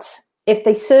 but if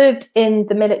they served in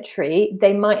the military,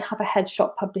 they might have a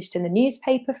headshot published in the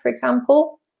newspaper, for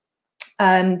example.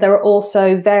 There are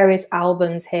also various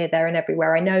albums here, there, and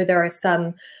everywhere. I know there are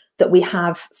some that we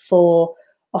have for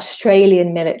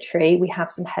Australian military. We have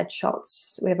some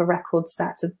headshots. We have a record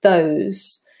set of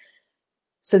those.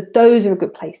 So those are a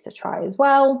good place to try as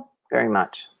well. Very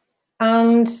much.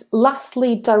 And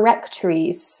lastly,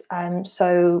 directories.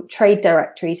 So trade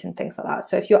directories and things like that.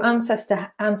 So if your ancestor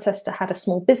had a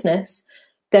small business,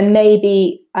 there may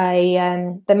be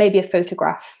a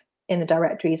photograph in the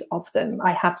directories of them.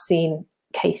 I have seen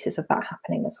cases of that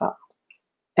happening as well.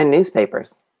 And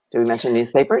newspapers. Did we mention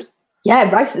newspapers? Yeah,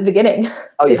 right at the beginning.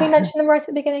 Oh, did we mention them right at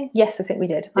the beginning? Yes, I think we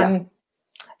did. Yeah.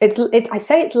 I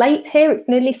say it's late here. It's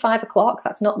nearly 5 o'clock.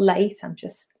 That's not late.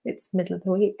 It's middle of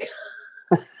the week.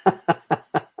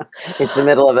 It's the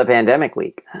middle of a pandemic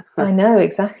week. I know,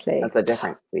 exactly. That's a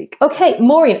different week. Okay,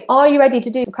 Maureen, are you ready to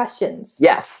do some questions?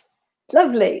 Yes.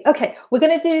 Lovely. Okay, we're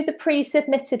going to do the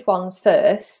pre-submitted ones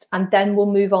first, and then we'll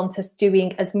move on to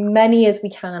doing as many as we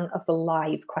can of the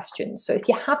live questions. So if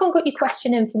you haven't got your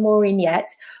question in for Maureen yet,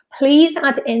 please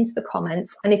add it into the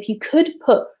comments. And if you could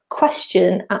put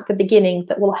question at the beginning,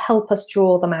 that will help us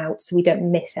draw them out so we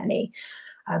don't miss any.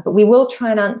 But we will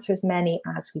try and answer as many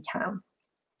as we can.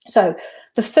 So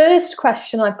the first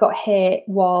question I've got here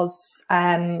was,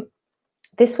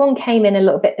 this one came in a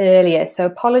little bit earlier. So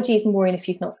apologies, Maureen, if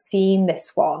you've not seen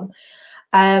this one.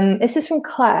 This is from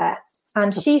Claire.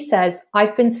 And she says,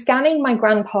 I've been scanning my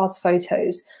grandpa's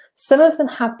photos. Some of them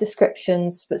have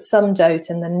descriptions, but some don't,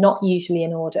 and they're not usually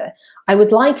in order. I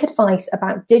would like advice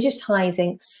about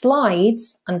digitizing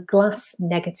slides and glass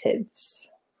negatives.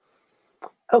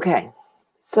 Okay.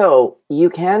 So you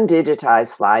can digitize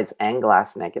slides and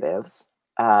glass negatives.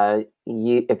 If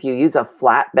you use a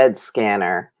flatbed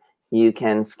scanner, you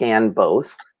can scan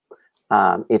both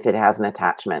if it has an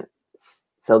attachment.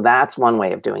 So that's one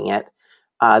way of doing it.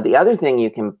 The other thing you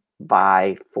can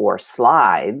buy for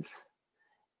slides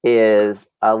is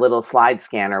a little slide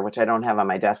scanner, which I don't have on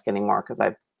my desk anymore because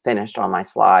I've finished all my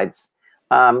slides.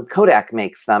 Kodak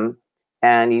makes them,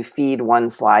 and you feed one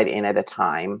slide in at a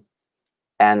time.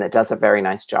 And it does a very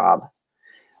nice job.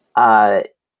 I'm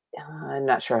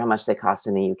not sure how much they cost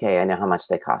in the UK. I know how much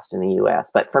they cost in the US.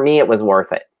 But for me, it was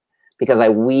worth it because I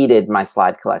weeded my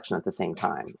slide collection at the same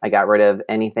time. I got rid of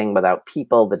anything without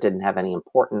people that didn't have any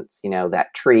importance. You know,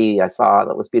 that tree I saw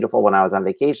that was beautiful when I was on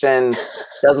vacation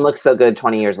doesn't look so good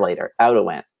 20 years later. Out it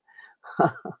went.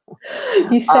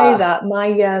 You say that.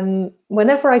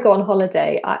 Whenever I go on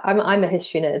holiday, I'm a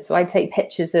history nerd, so I take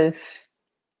pictures of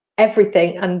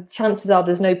everything, and chances are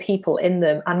there's no people in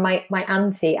them. And my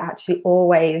auntie actually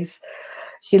always,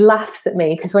 she laughs at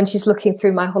me because when she's looking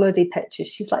through my holiday pictures,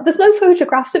 she's like, there's no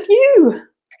photographs of you.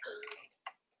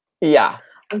 Yeah.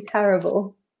 I'm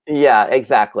terrible. Yeah,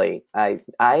 exactly. I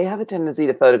have a tendency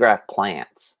to photograph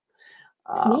plants.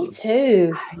 Me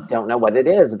too. I don't know what it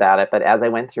is about it, but as I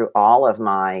went through all of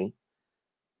my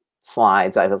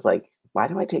slides, I was like, why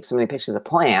do I take so many pictures of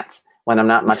plants when I'm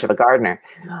not much of a gardener?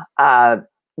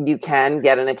 You can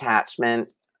get an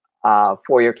attachment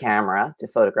for your camera to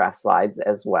photograph slides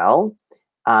as well.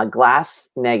 Glass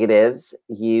negatives,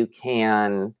 you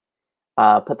can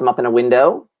put them up in a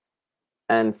window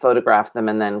and photograph them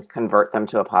and then convert them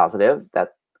to a positive.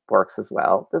 That works as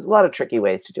well. There's a lot of tricky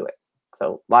ways to do it.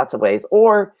 So lots of ways.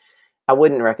 Or I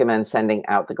wouldn't recommend sending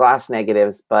out the glass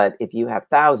negatives, but if you have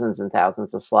thousands and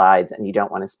thousands of slides and you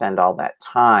don't want to spend all that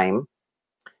time,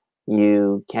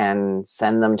 you can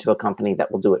send them to a company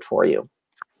that will do it for you.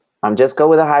 Just go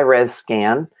with a high-res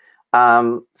scan.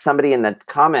 Somebody in the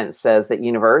comments says that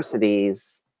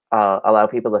universities allow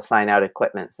people to sign out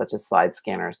equipment such as slide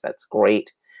scanners. That's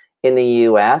great. In the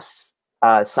US,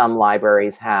 some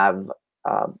libraries have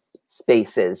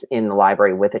spaces in the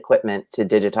library with equipment to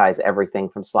digitize everything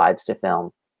from slides to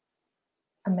film.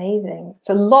 Amazing.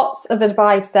 So lots of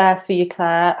advice there for you,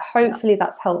 Claire. Hopefully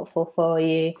that's helpful for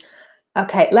you.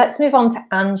 Okay, let's move on to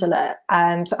Angela.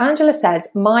 So Angela says,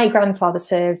 my grandfather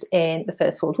served in the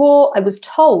First World War. I was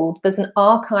told there's an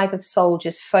archive of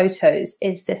soldiers' photos.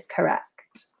 Is this correct?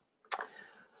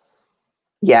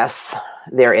 Yes,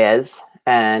 there is.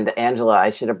 And Angela, I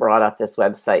should have brought up this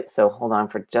website. So hold on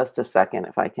for just a second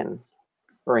if I can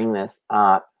bring this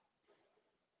up.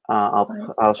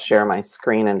 I'll share my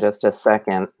screen in just a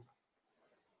second.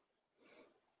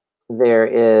 There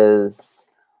is...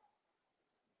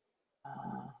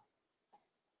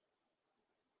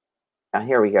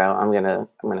 here we go. I'm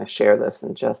gonna share this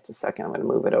in just a second. I'm gonna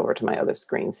move it over to my other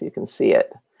screen so you can see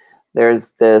it.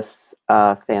 There's this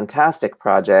fantastic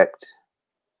project.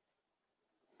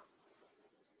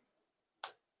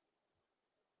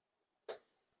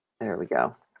 There we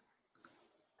go.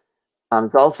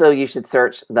 It's also, you should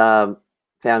search the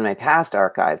Findmypast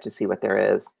archive to see what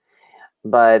there is.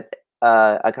 But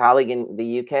a colleague in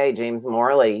the UK, James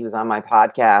Morley, he was on my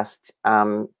podcast.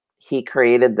 He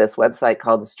created this website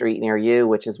called The Street Near You,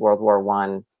 which is World War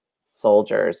I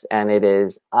soldiers. And it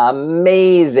is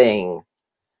amazing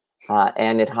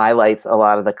And it highlights a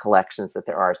lot of the collections that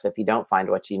there are. So if you don't find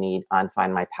what you need on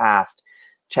Find My Past,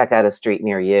 check out a street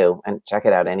near you, and check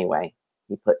it out anyway.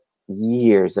 He put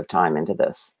years of time into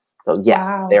this. So yes,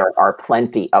 Wow. there are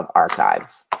plenty of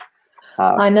archives.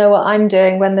 I know what I'm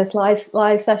doing when this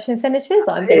live session finishes.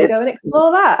 I'm going to go and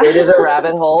explore that. It is a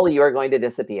rabbit hole. You are going to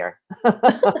disappear.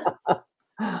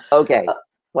 Okay,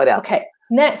 what else? Okay,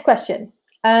 next question.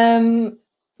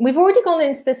 We've already gone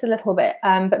into this a little bit,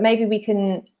 but maybe we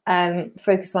can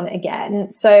focus on it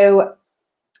again. So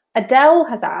Adele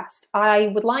has asked, I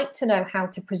would like to know how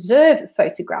to preserve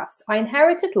photographs. I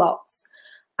inherited lots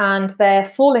and they're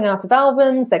falling out of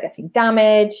albums, they're getting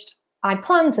damaged. I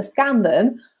plan to scan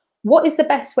them. What is the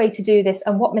best way to do this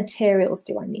and what materials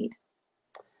do I need?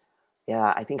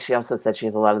 Yeah, I think she also said she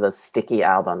has a lot of those sticky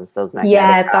albums, those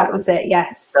magnetic that albums. was it,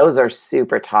 yes. Those are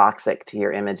super toxic to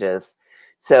your images.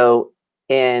 So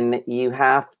you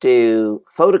have to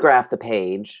photograph the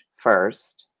page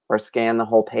first or scan the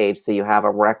whole page so you have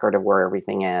a record of where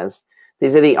everything is.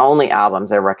 These are the only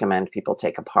albums I recommend people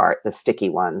take apart, the sticky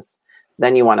ones.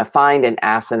 Then you want to find an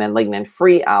acid and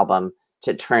lignin-free album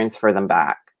to transfer them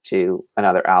back to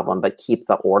another album, but keep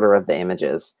the order of the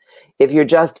images. If you're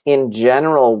just in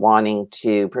general wanting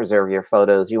to preserve your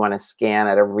photos, you want to scan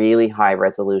at a really high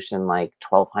resolution, like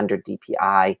 1200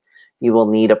 DPI. You will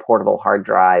need a portable hard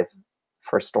drive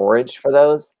for storage for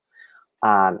those.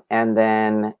 And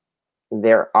then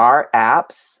there are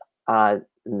apps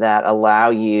that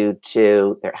allow you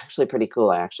to, they're actually pretty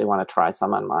cool. I actually want to try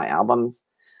some on my albums.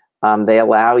 They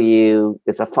allow you,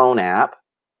 it's a phone app.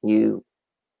 You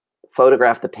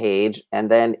photograph the page and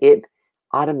then it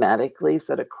automatically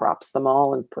sort of crops them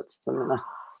all and puts them in a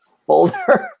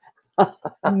folder.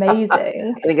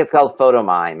 Amazing. I think it's called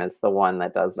Photomime. It's the one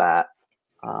that does that.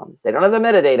 They don't have the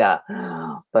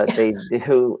metadata, but they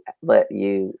do let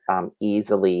you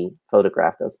easily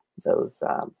photograph those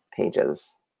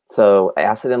pages. So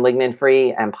acid and lignin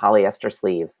free and polyester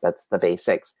sleeves. That's the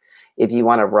basics. If you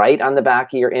want to write on the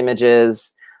back of your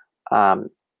images,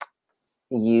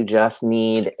 you just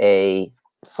need a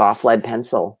soft lead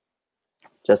pencil,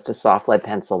 just a soft lead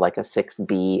pencil, like a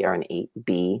 6B or an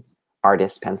 8B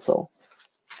artist pencil.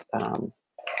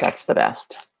 That's the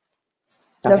best.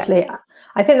 Okay. Lovely.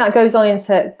 I think that goes on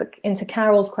into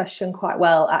Carol's question quite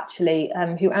well, actually,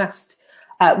 who asked,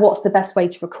 what's the best way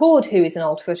to record who is in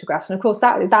old photographs? And of course,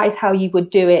 that is how you would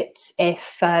do it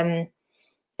if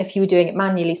you were doing it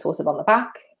manually, sort of on the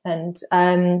back. And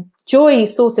Joy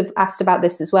sort of asked about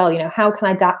this as well. You know, how can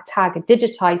I tag a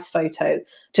digitized photo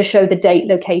to show the date,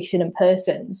 location, and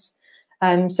persons?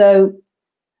 So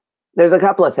there's a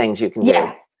couple of things you can do.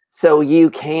 Yeah. So you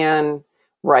can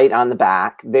write on the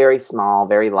back, very small,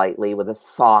 very lightly, with a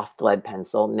soft lead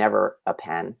pencil, never a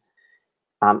pen,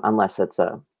 unless there's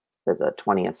a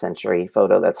 20th century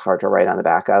photo that's hard to write on the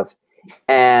back of.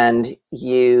 And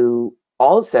you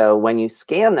also, when you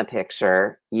scan the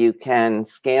picture, you can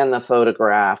scan the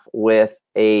photograph with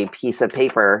a piece of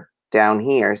paper down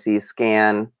here. So you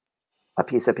scan a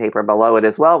piece of paper below it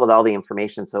as well with all the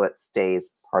information so it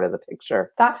stays part of the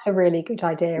picture. That's a really good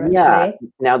idea, actually. Yeah.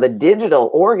 Now, the digital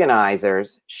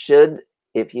organizers should,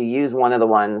 if you use one of the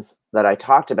ones that I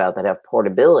talked about that have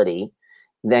portability,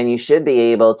 then you should be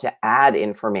able to add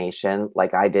information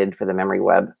like I did for the memory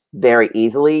web very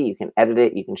easily. You can edit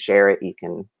it, you can share it, you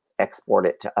can export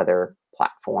it to other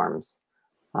platforms.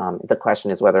 The question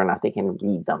is whether or not they can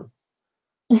read them.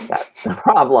 That's the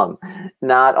problem.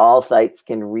 Not all sites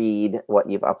can read what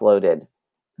you've uploaded.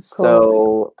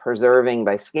 So preserving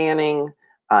by scanning,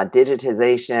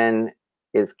 digitization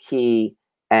is key,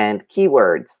 and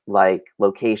keywords like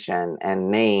location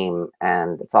and name,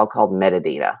 and it's all called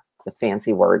metadata. It's a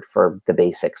fancy word for the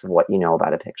basics of what you know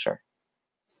about a picture.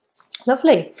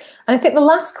 Lovely. And I think the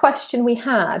last question we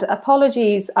had,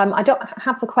 apologies, I don't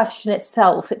have the question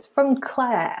itself. It's from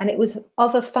Claire, and it was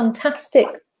of a fantastic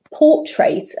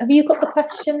portrait. Have you got the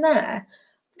question there?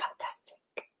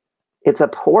 Fantastic. It's a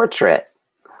portrait,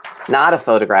 not a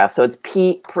photograph. So it's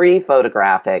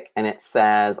pre-photographic, and it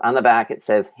says, on the back, it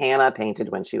says, Hannah painted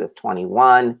when she was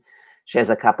 21. She has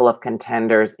a couple of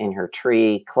contenders in her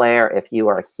tree. Claire, if you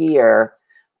are here,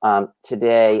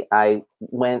 today I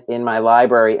went in my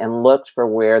library and looked for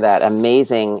where that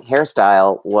amazing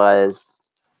hairstyle was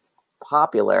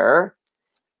popular.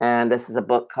 And this is a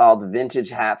book called Vintage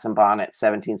Hats and Bonnets,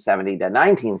 1770 to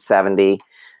 1970.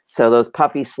 So those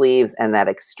puffy sleeves and that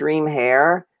extreme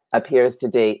hair appears to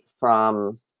date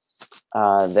from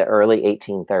the early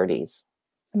 1830s.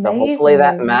 Amazing. So hopefully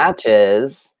that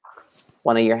matches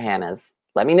one of your Hannahs.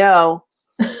 Let me know.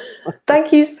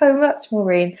 Thank you so much,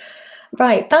 Maureen.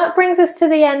 Right, that brings us to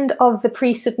the end of the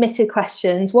pre-submitted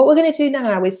questions. What we're going to do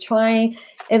now is try,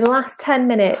 in the last 10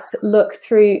 minutes, look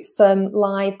through some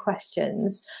live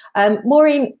questions.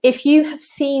 Maureen, if you have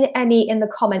seen any in the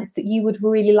comments that you would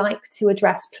really like to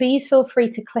address, please feel free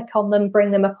to click on them,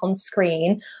 bring them up on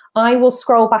screen. I will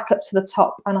scroll back up to the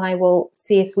top and I will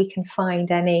see if we can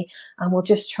find any, and we'll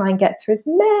just try and get through as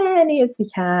many as we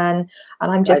can.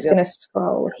 And I'm just going to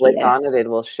scroll click here. on it, it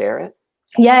will share it.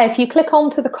 Yeah, if you click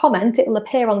onto the comment, it will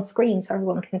appear on screen so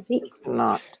everyone can see. It's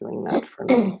not doing that for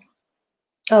me.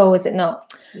 Oh, is it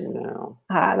not? No.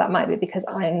 That might be because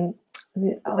I'm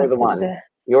You're the one.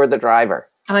 You're the driver.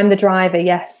 I'm the driver.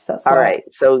 Yes, that's all right. Right.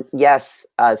 So yes,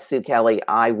 Sue Kelly,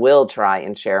 I will try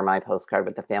and share my postcard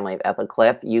with the family of Ethel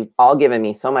Cliff. You've all given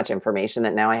me so much information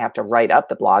that now I have to write up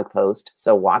the blog post.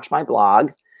 So watch my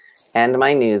blog and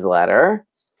my newsletter.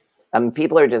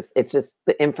 People are just, it's just,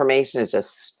 the information is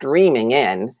just streaming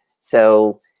in.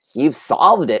 So you've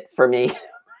solved it for me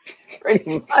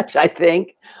pretty much, I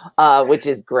think, which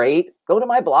is great. Go to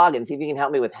my blog and see if you can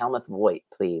help me with Helmuth Voigt,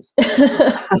 please.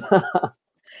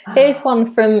 Here's one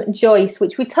from Joyce,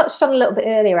 which we touched on a little bit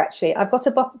earlier, actually. I've got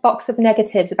a box of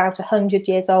negatives about 100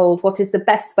 years old. What is the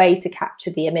best way to capture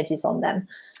the images on them?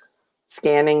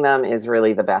 Scanning them is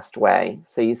really the best way.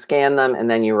 So you scan them and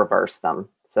then you reverse them.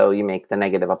 So you make the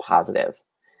negative a positive.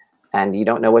 And you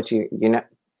don't know what you're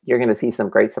going to see some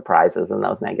great surprises in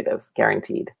those negatives,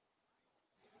 guaranteed.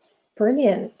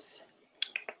 Brilliant.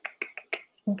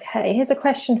 Okay, here's a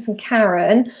question from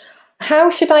Karen. How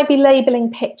should I be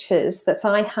labeling pictures that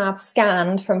I have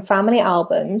scanned from family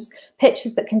albums,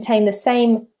 pictures that contain the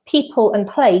same people and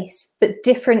place, but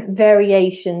different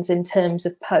variations in terms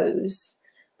of pose?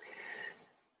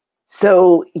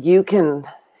 So you can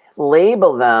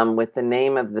label them with the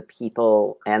name of the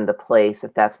people and the place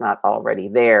if that's not already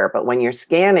there. But when you're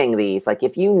scanning these, like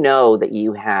if you know that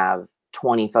you have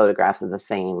 20 photographs of the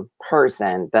same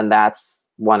person, then that's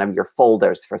one of your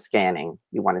folders for scanning.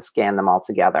 You want to scan them all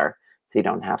together so you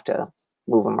don't have to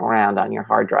move them around on your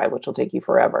hard drive, which will take you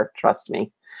forever, trust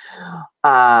me.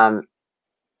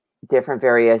 Different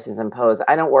variations in pose.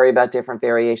 I don't worry about different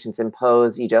variations in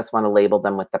pose. You just want to label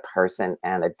them with the person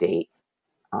and a date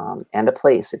and a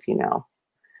place, if you know.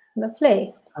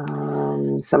 Lovely.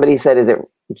 Somebody said,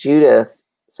 Judith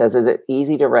says, is it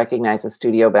easy to recognize a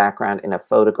studio background in a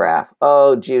photograph?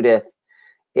 Oh, Judith,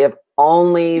 if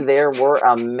only there were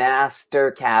a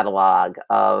master catalog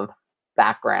of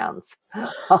backgrounds.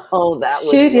 Oh, that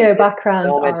studio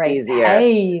backgrounds so much are easier. A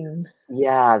pain.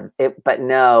 Yeah,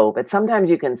 but sometimes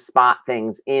you can spot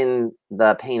things in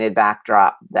the painted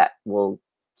backdrop that will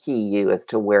key you as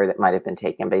to where that might have been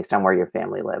taken based on where your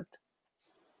family lived.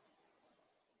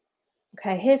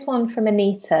 Okay, here's one from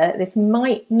Anita. This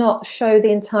might not show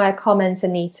the entire comment,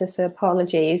 Anita, so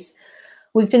apologies.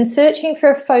 We've been searching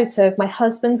for a photo of my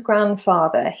husband's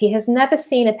grandfather. He has never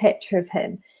seen a picture of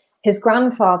him. His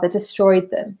grandfather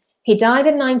destroyed them. He died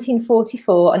in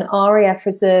 1944, an RAF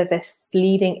reservist's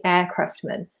leading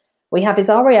aircraftman. We have his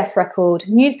RAF record,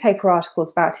 newspaper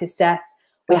articles about his death.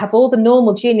 We have all the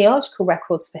normal genealogical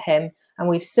records for him, and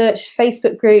we've searched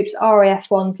Facebook groups,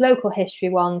 RAF ones, local history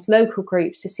ones, local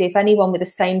groups to see if anyone with the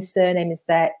same surname is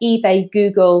there, eBay,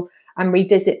 Google, and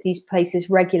revisit these places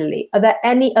regularly. Are there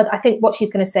any other, I think what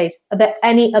she's going to say is, are there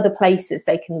any other places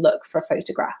they can look for a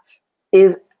photograph?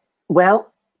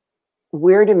 Well,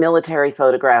 where do military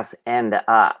photographs end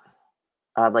up?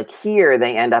 Like here,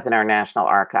 they end up in our National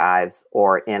Archives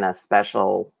or in a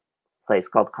special place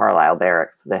called Carlisle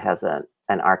Barracks that has an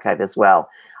archive as well.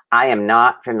 I am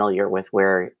not familiar with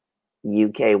where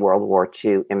UK World War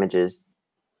II images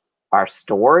are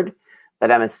stored,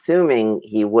 but I'm assuming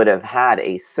he would have had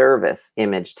a service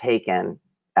image taken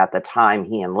at the time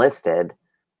he enlisted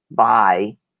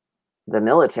by the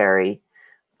military.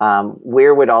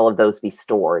 Where would all of those be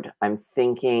stored? I'm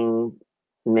thinking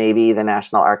maybe the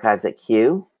National Archives at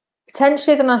Kew.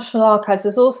 Potentially the National Archives.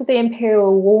 There's also the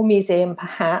Imperial War Museum,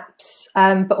 perhaps.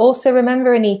 But also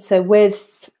remember, Anita,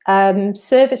 with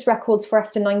service records for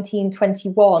after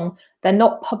 1921, they're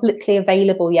not publicly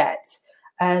available yet.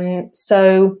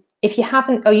 So if you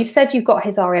haven't, you've said you've got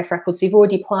his RAF records, so you've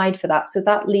already applied for that. So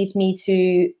that leads me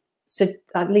to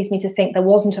think there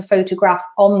wasn't a photograph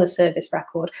on the service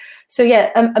record. So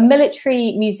yeah, a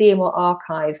military museum or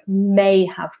archive may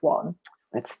have one.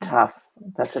 It's tough.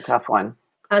 That's a tough one.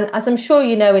 And as I'm sure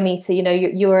you know, Anita, you know,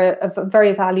 you're a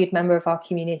very valued member of our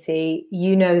community.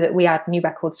 You know that we add new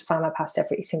records to Findmypast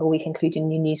every single week, including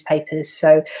new newspapers.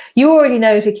 So you already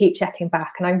know to keep checking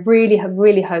back. And I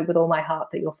really hope with all my heart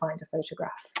that you'll find a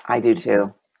photograph. I do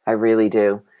too. I really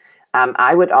do.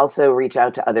 I would also reach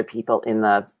out to other people in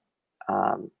the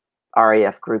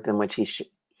RAF group in which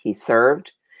he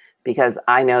served, because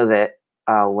I know that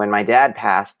when my dad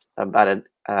passed about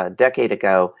a decade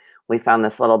ago, we found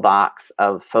this little box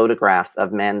of photographs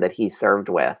of men that he served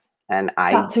with. And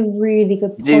That's a really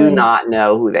good point. do not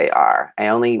know who they are. I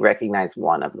only recognize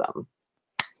one of them.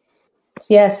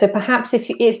 Yeah, so perhaps if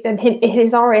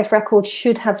his RAF record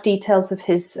should have details of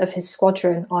his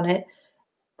squadron on it,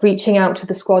 reaching out to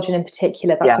the squadron in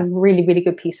particular, that's a really, really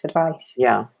good piece of advice.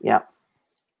 Yeah, yeah.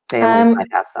 Families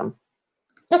might have some.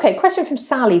 Okay, question from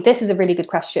Sally. This is a really good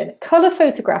question. Colour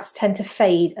photographs tend to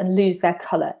fade and lose their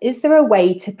colour. Is there a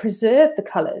way to preserve the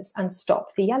colours and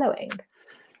stop the yellowing?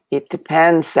 It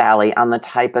depends, Sally, on the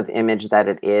type of image that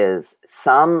it is.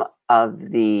 Some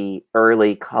of the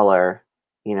early color,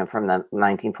 you know, from the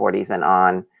 1940s and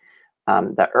on,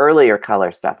 the earlier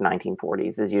color stuff,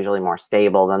 1940s, is usually more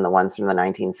stable than the ones from the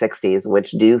 1960s,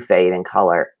 which do fade in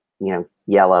color, you know,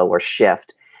 yellow or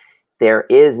shift. There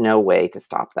is no way to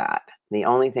stop that. The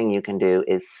only thing you can do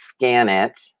is scan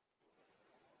it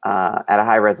at a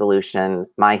high resolution.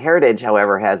 MyHeritage,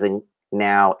 however, has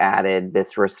now added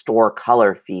this restore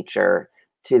color feature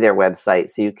to their website,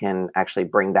 so you can actually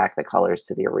bring back the colors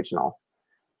to the original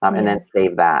and then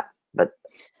save that. But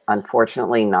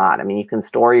unfortunately not. I mean, you can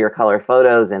store your color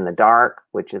photos in the dark,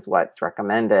 which is what's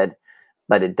recommended,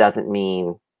 but it doesn't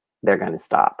mean they're going to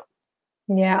stop.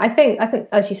 Yeah, I think,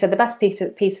 as you said, the best piece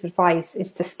of advice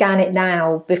is to scan it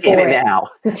now before it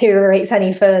deteriorates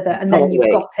any further, and then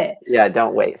you've got it. Yeah,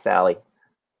 don't wait, Sally.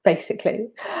 Basically.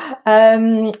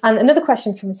 And another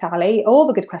question from Sally, all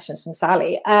the good questions from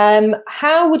Sally.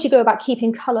 How would you go about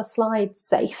keeping color slides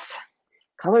safe?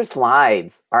 Color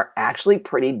slides are actually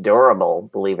pretty durable,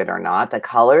 believe it or not. The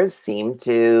colors seem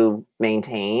to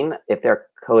maintain if they're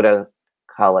Coda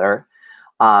color.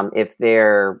 If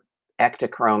they're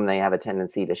Ektachrome, they have a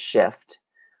tendency to shift.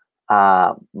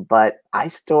 But I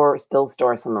still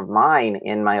store some of mine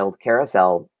in my old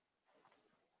carousel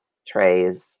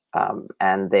trays,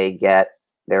 and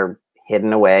they're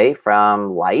hidden away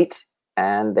from light,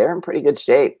 and they're in pretty good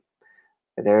shape.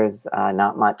 There's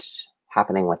not much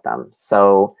happening with them.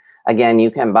 So again,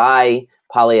 you can buy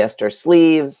polyester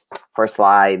sleeves for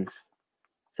slides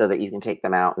so that you can take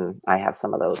them out, and I have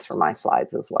some of those for my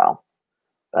slides as well.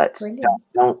 But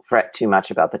don't fret too much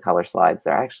about the color slides.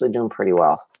 They're actually doing pretty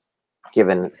well,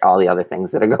 given all the other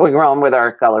things that are going wrong with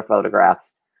our color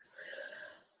photographs.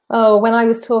 Oh, when I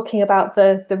was talking about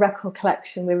the record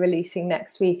collection we're releasing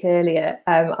next week earlier,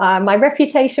 my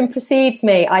reputation precedes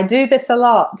me. I do this a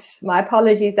lot. My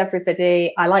apologies,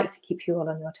 everybody. I like to keep you all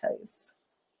on your toes.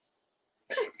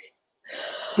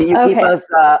 Do you keep us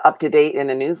up to date in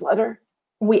a newsletter?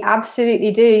 We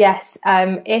absolutely do, yes.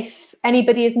 If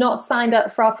anybody is not signed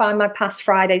up for our Find My Past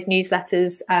Fridays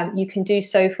newsletters, you can do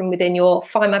so from within your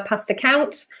Find My Past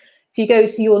account. If you go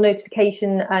to your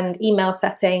notification and email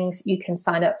settings, you can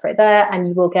sign up for it there, and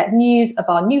you will get news of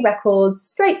our new records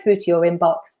straight through to your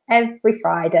inbox every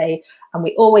Friday. And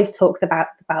we always talk about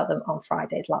them on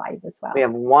Fridays live as well. We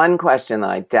have one question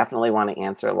that I definitely want to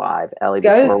answer live, Ellie,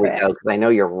 before we go, because I know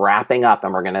you're wrapping up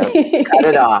and we're going to cut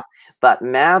it off. But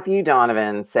Matthew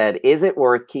Donovan said, is it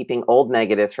worth keeping old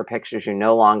negatives for pictures you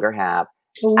no longer have?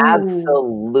 Ooh.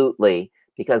 Absolutely.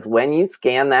 Because when you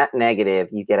scan that negative,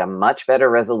 you get a much better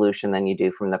resolution than you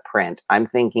do from the print. I'm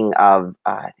thinking of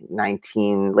I think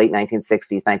late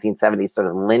 1960s, 1970s sort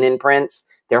of linen prints.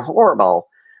 They're horrible.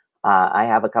 I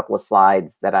have a couple of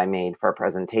slides that I made for a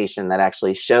presentation that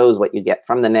actually shows what you get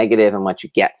from the negative and what you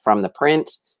get from the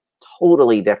print.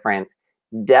 Totally different.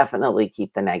 Definitely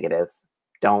keep the negatives.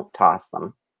 Don't toss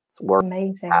them. It's worth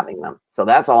having them. So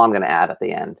that's all I'm going to add at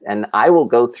the end. And I will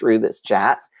go through this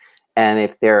chat. And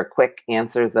if there are quick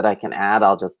answers that I can add,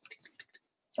 I'll just...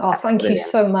 Oh, thank you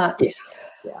so much.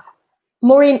 Yeah.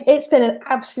 Maureen, it's been an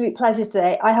absolute pleasure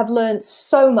today. I have learned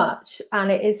so much,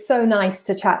 and it is so nice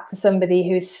to chat to somebody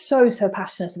who is so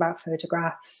passionate about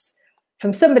photographs,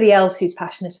 from somebody else who's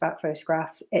passionate about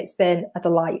photographs. It's been a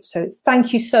delight. So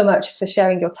thank you so much for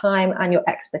sharing your time and your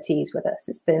expertise with us.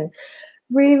 It's been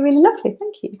really, really lovely.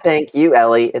 Thank you. Thank you,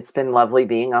 Ellie. It's been lovely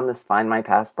being on this Find My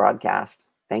Past broadcast.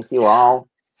 Thank you all.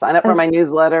 Sign up for my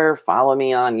newsletter. Follow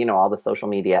me on, all the social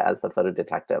media as the Photo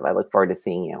Detective. I look forward to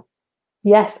seeing you.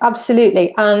 Yes,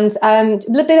 absolutely. And a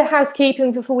little bit of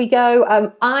housekeeping before we go.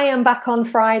 I am back on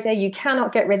Friday. You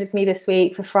cannot get rid of me this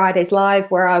week for Friday's Live,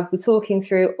 where I'll be talking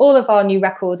through all of our new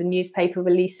record and newspaper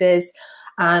releases.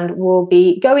 And we'll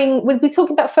be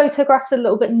talking about photographs a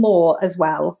little bit more as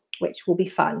well, which will be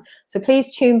fun. So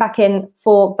please tune back in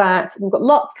for that. We've got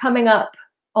lots coming up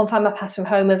on Find My Past from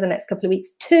home over the next couple of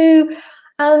weeks too.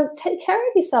 And take care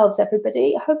of yourselves,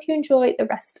 everybody. I hope you enjoy the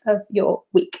rest of your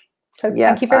week. So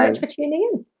thank you very much for tuning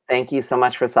in. Thank you so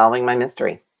much for solving my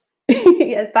mystery.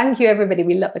 Yes, thank you, everybody.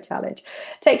 We love a challenge.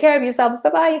 Take care of yourselves.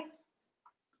 Bye-bye.